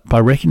 but by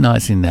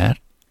recognising that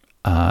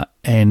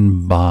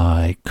and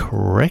by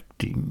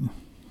correcting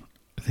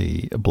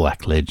the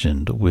black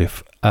legend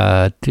with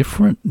a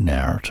different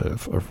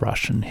narrative of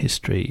Russian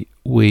history,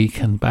 we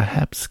can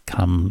perhaps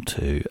come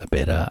to a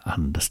better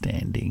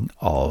understanding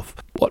of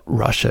what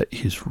Russia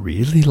is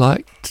really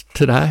like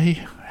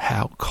today,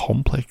 how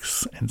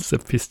complex and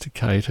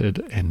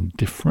sophisticated and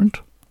different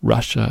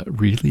Russia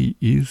really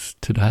is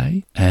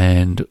today,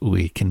 and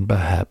we can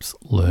perhaps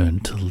learn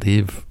to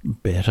live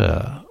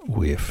better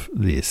with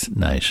this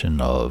nation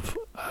of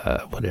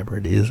whatever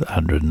it is,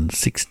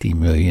 160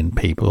 million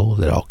people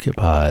that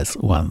occupies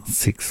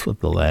 1/6 of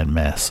the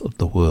landmass of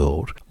the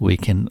world. We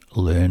can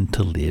learn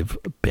to live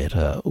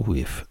better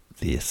with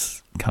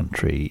this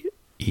country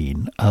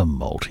in a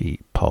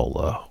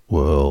multipolar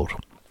world.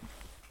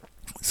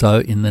 So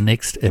in the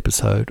next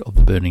episode of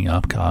The Burning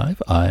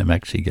Archive, I am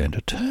actually going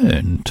to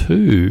turn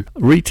to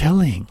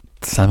retelling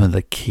some of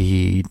the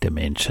key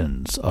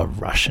dimensions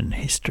of Russian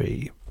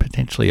history,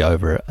 potentially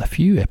over a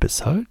few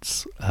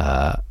episodes,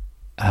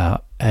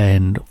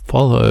 and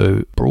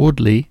follow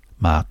broadly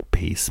Mark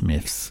P.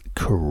 Smith's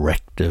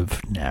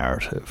corrective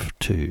narrative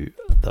to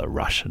the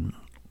Russian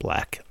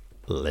black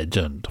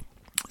legend.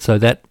 So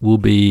that will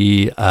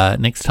be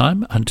next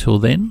time. Until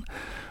then,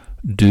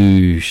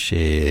 Do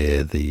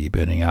share the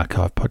Burning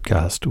Archive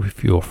podcast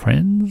with your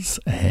friends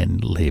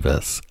and leave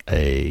us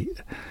a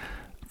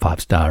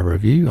 5-star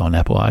review on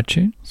Apple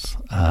iTunes.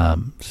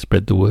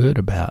 Spread the word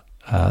about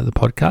the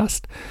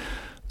podcast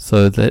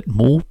so that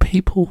more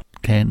people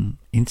can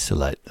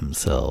insulate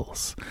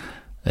themselves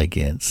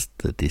against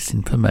the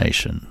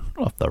disinformation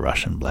of the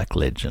Russian Black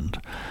Legend.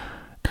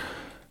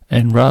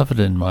 And rather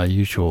than my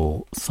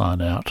usual sign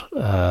out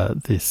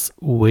this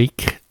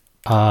week,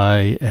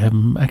 I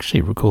am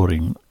actually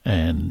recording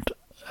and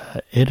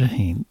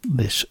editing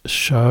this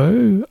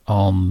show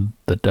on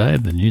the day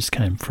the news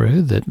came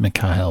through that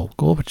Mikhail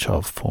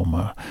Gorbachev,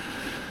 former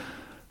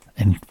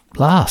and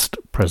last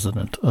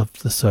president of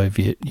the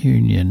Soviet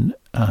Union,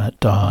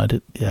 died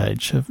at the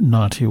age of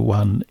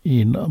 91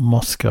 in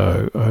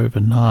Moscow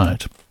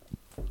overnight.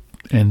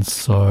 And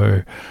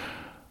so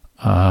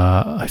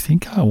I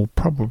think I will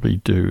probably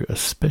do a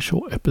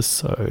special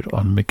episode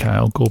on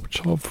Mikhail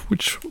Gorbachev,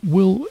 which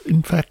will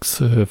in fact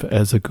serve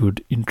as a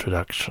good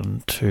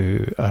introduction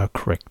to a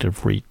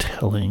corrective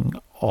retelling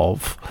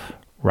of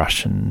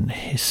Russian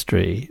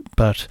history.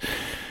 But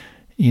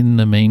in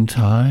the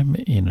meantime,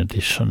 in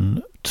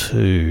addition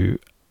to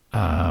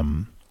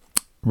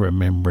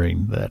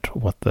remembering that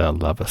what thou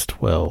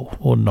lovest well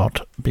will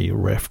not be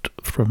reft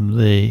from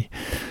thee,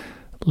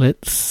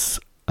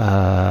 let's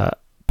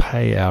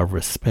pay our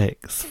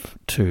respects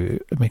to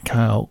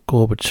Mikhail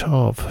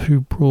Gorbachev,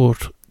 who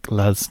brought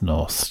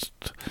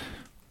glasnost,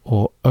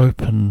 or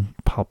open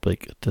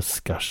public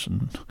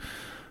discussion,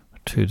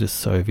 to the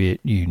Soviet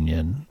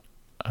Union,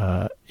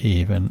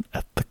 even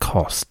at the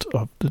cost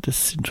of the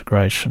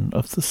disintegration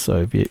of the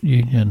Soviet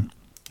Union,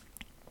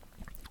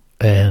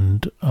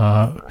 and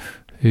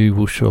who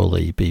will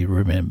surely be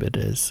remembered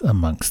as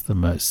amongst the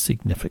most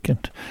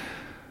significant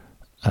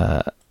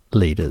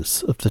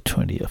leaders of the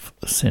 20th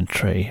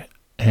century.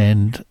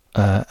 And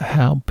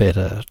how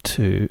better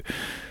to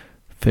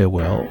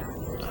farewell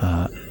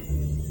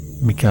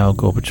Mikhail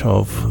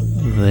Gorbachev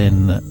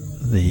than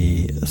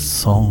the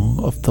Song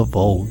of the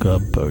Volga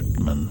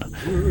Boatman,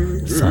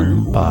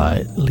 sung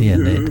by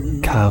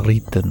Leonid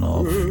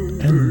Kharitonov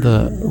and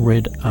the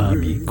Red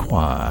Army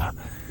Choir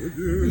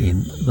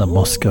in the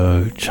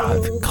Moscow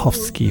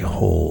Tchaikovsky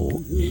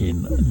Hall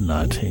in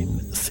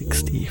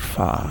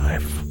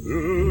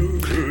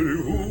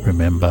 1965.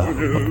 Remember,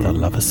 what thou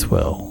lovest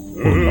well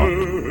will not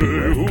be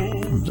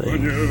reft from thee.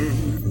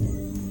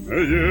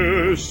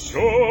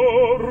 Еще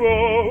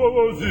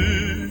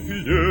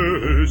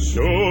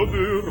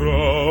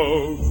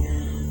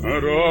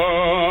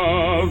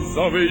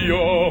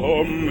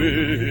разовьем мы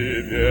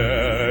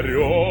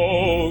березу,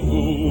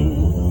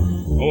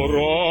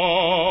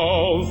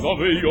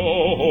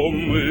 разовьем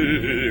мы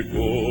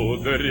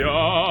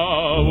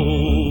кудряву.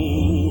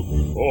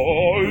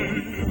 Ой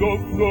да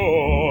да,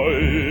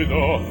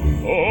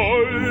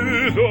 ой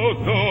да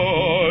да,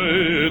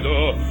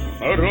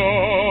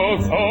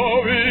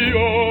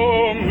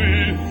 разовьем мы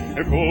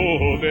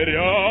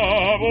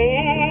кудряву.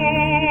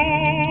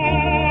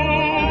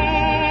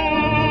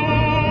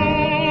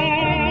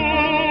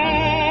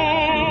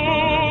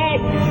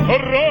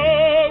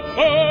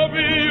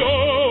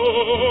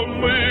 Разовьем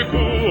мы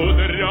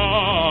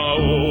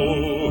кудряву.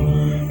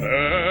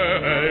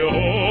 Эй,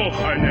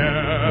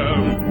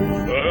 оханем,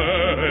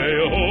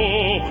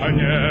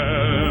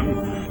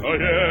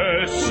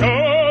 еще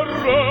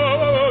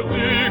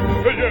разик,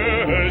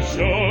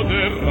 еще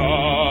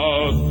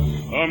раз,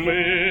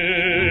 мы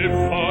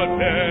по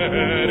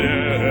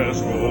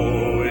бережку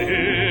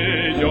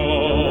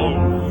идем,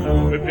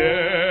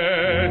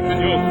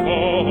 песню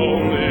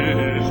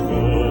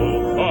солнышку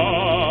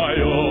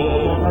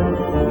поем.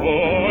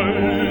 Ой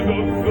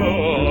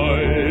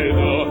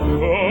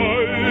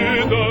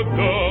да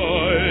да,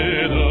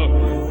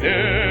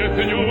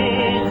 песню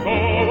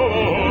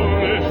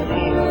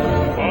солнышку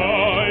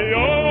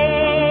поем.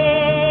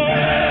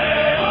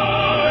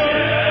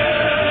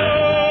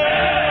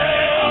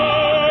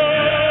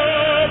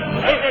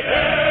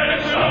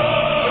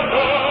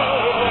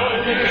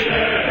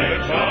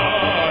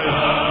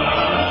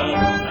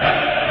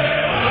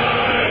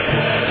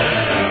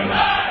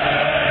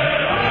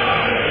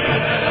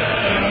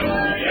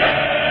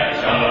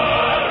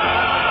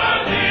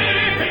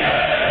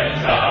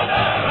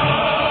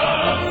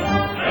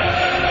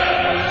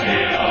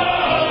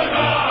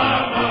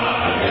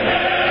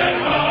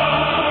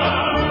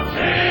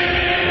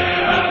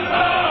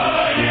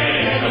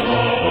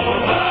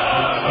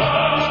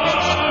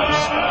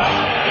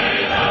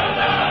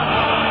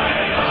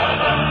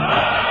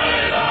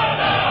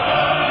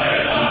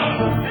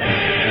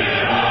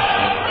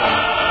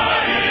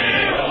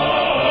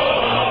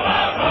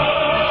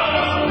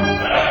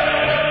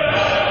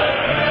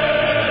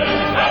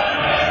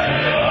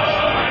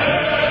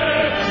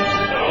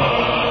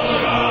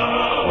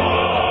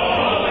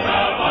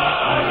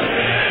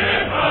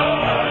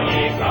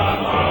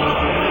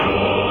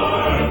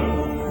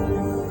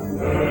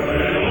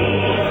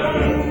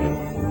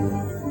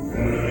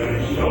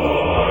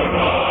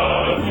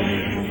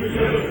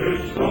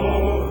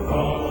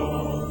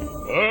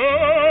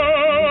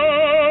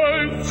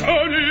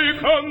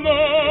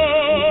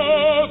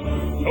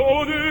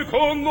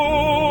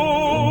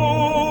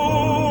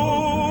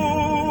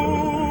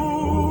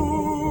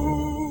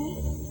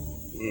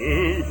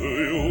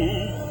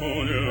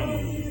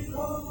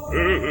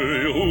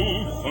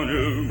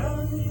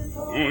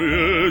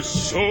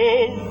 Yes,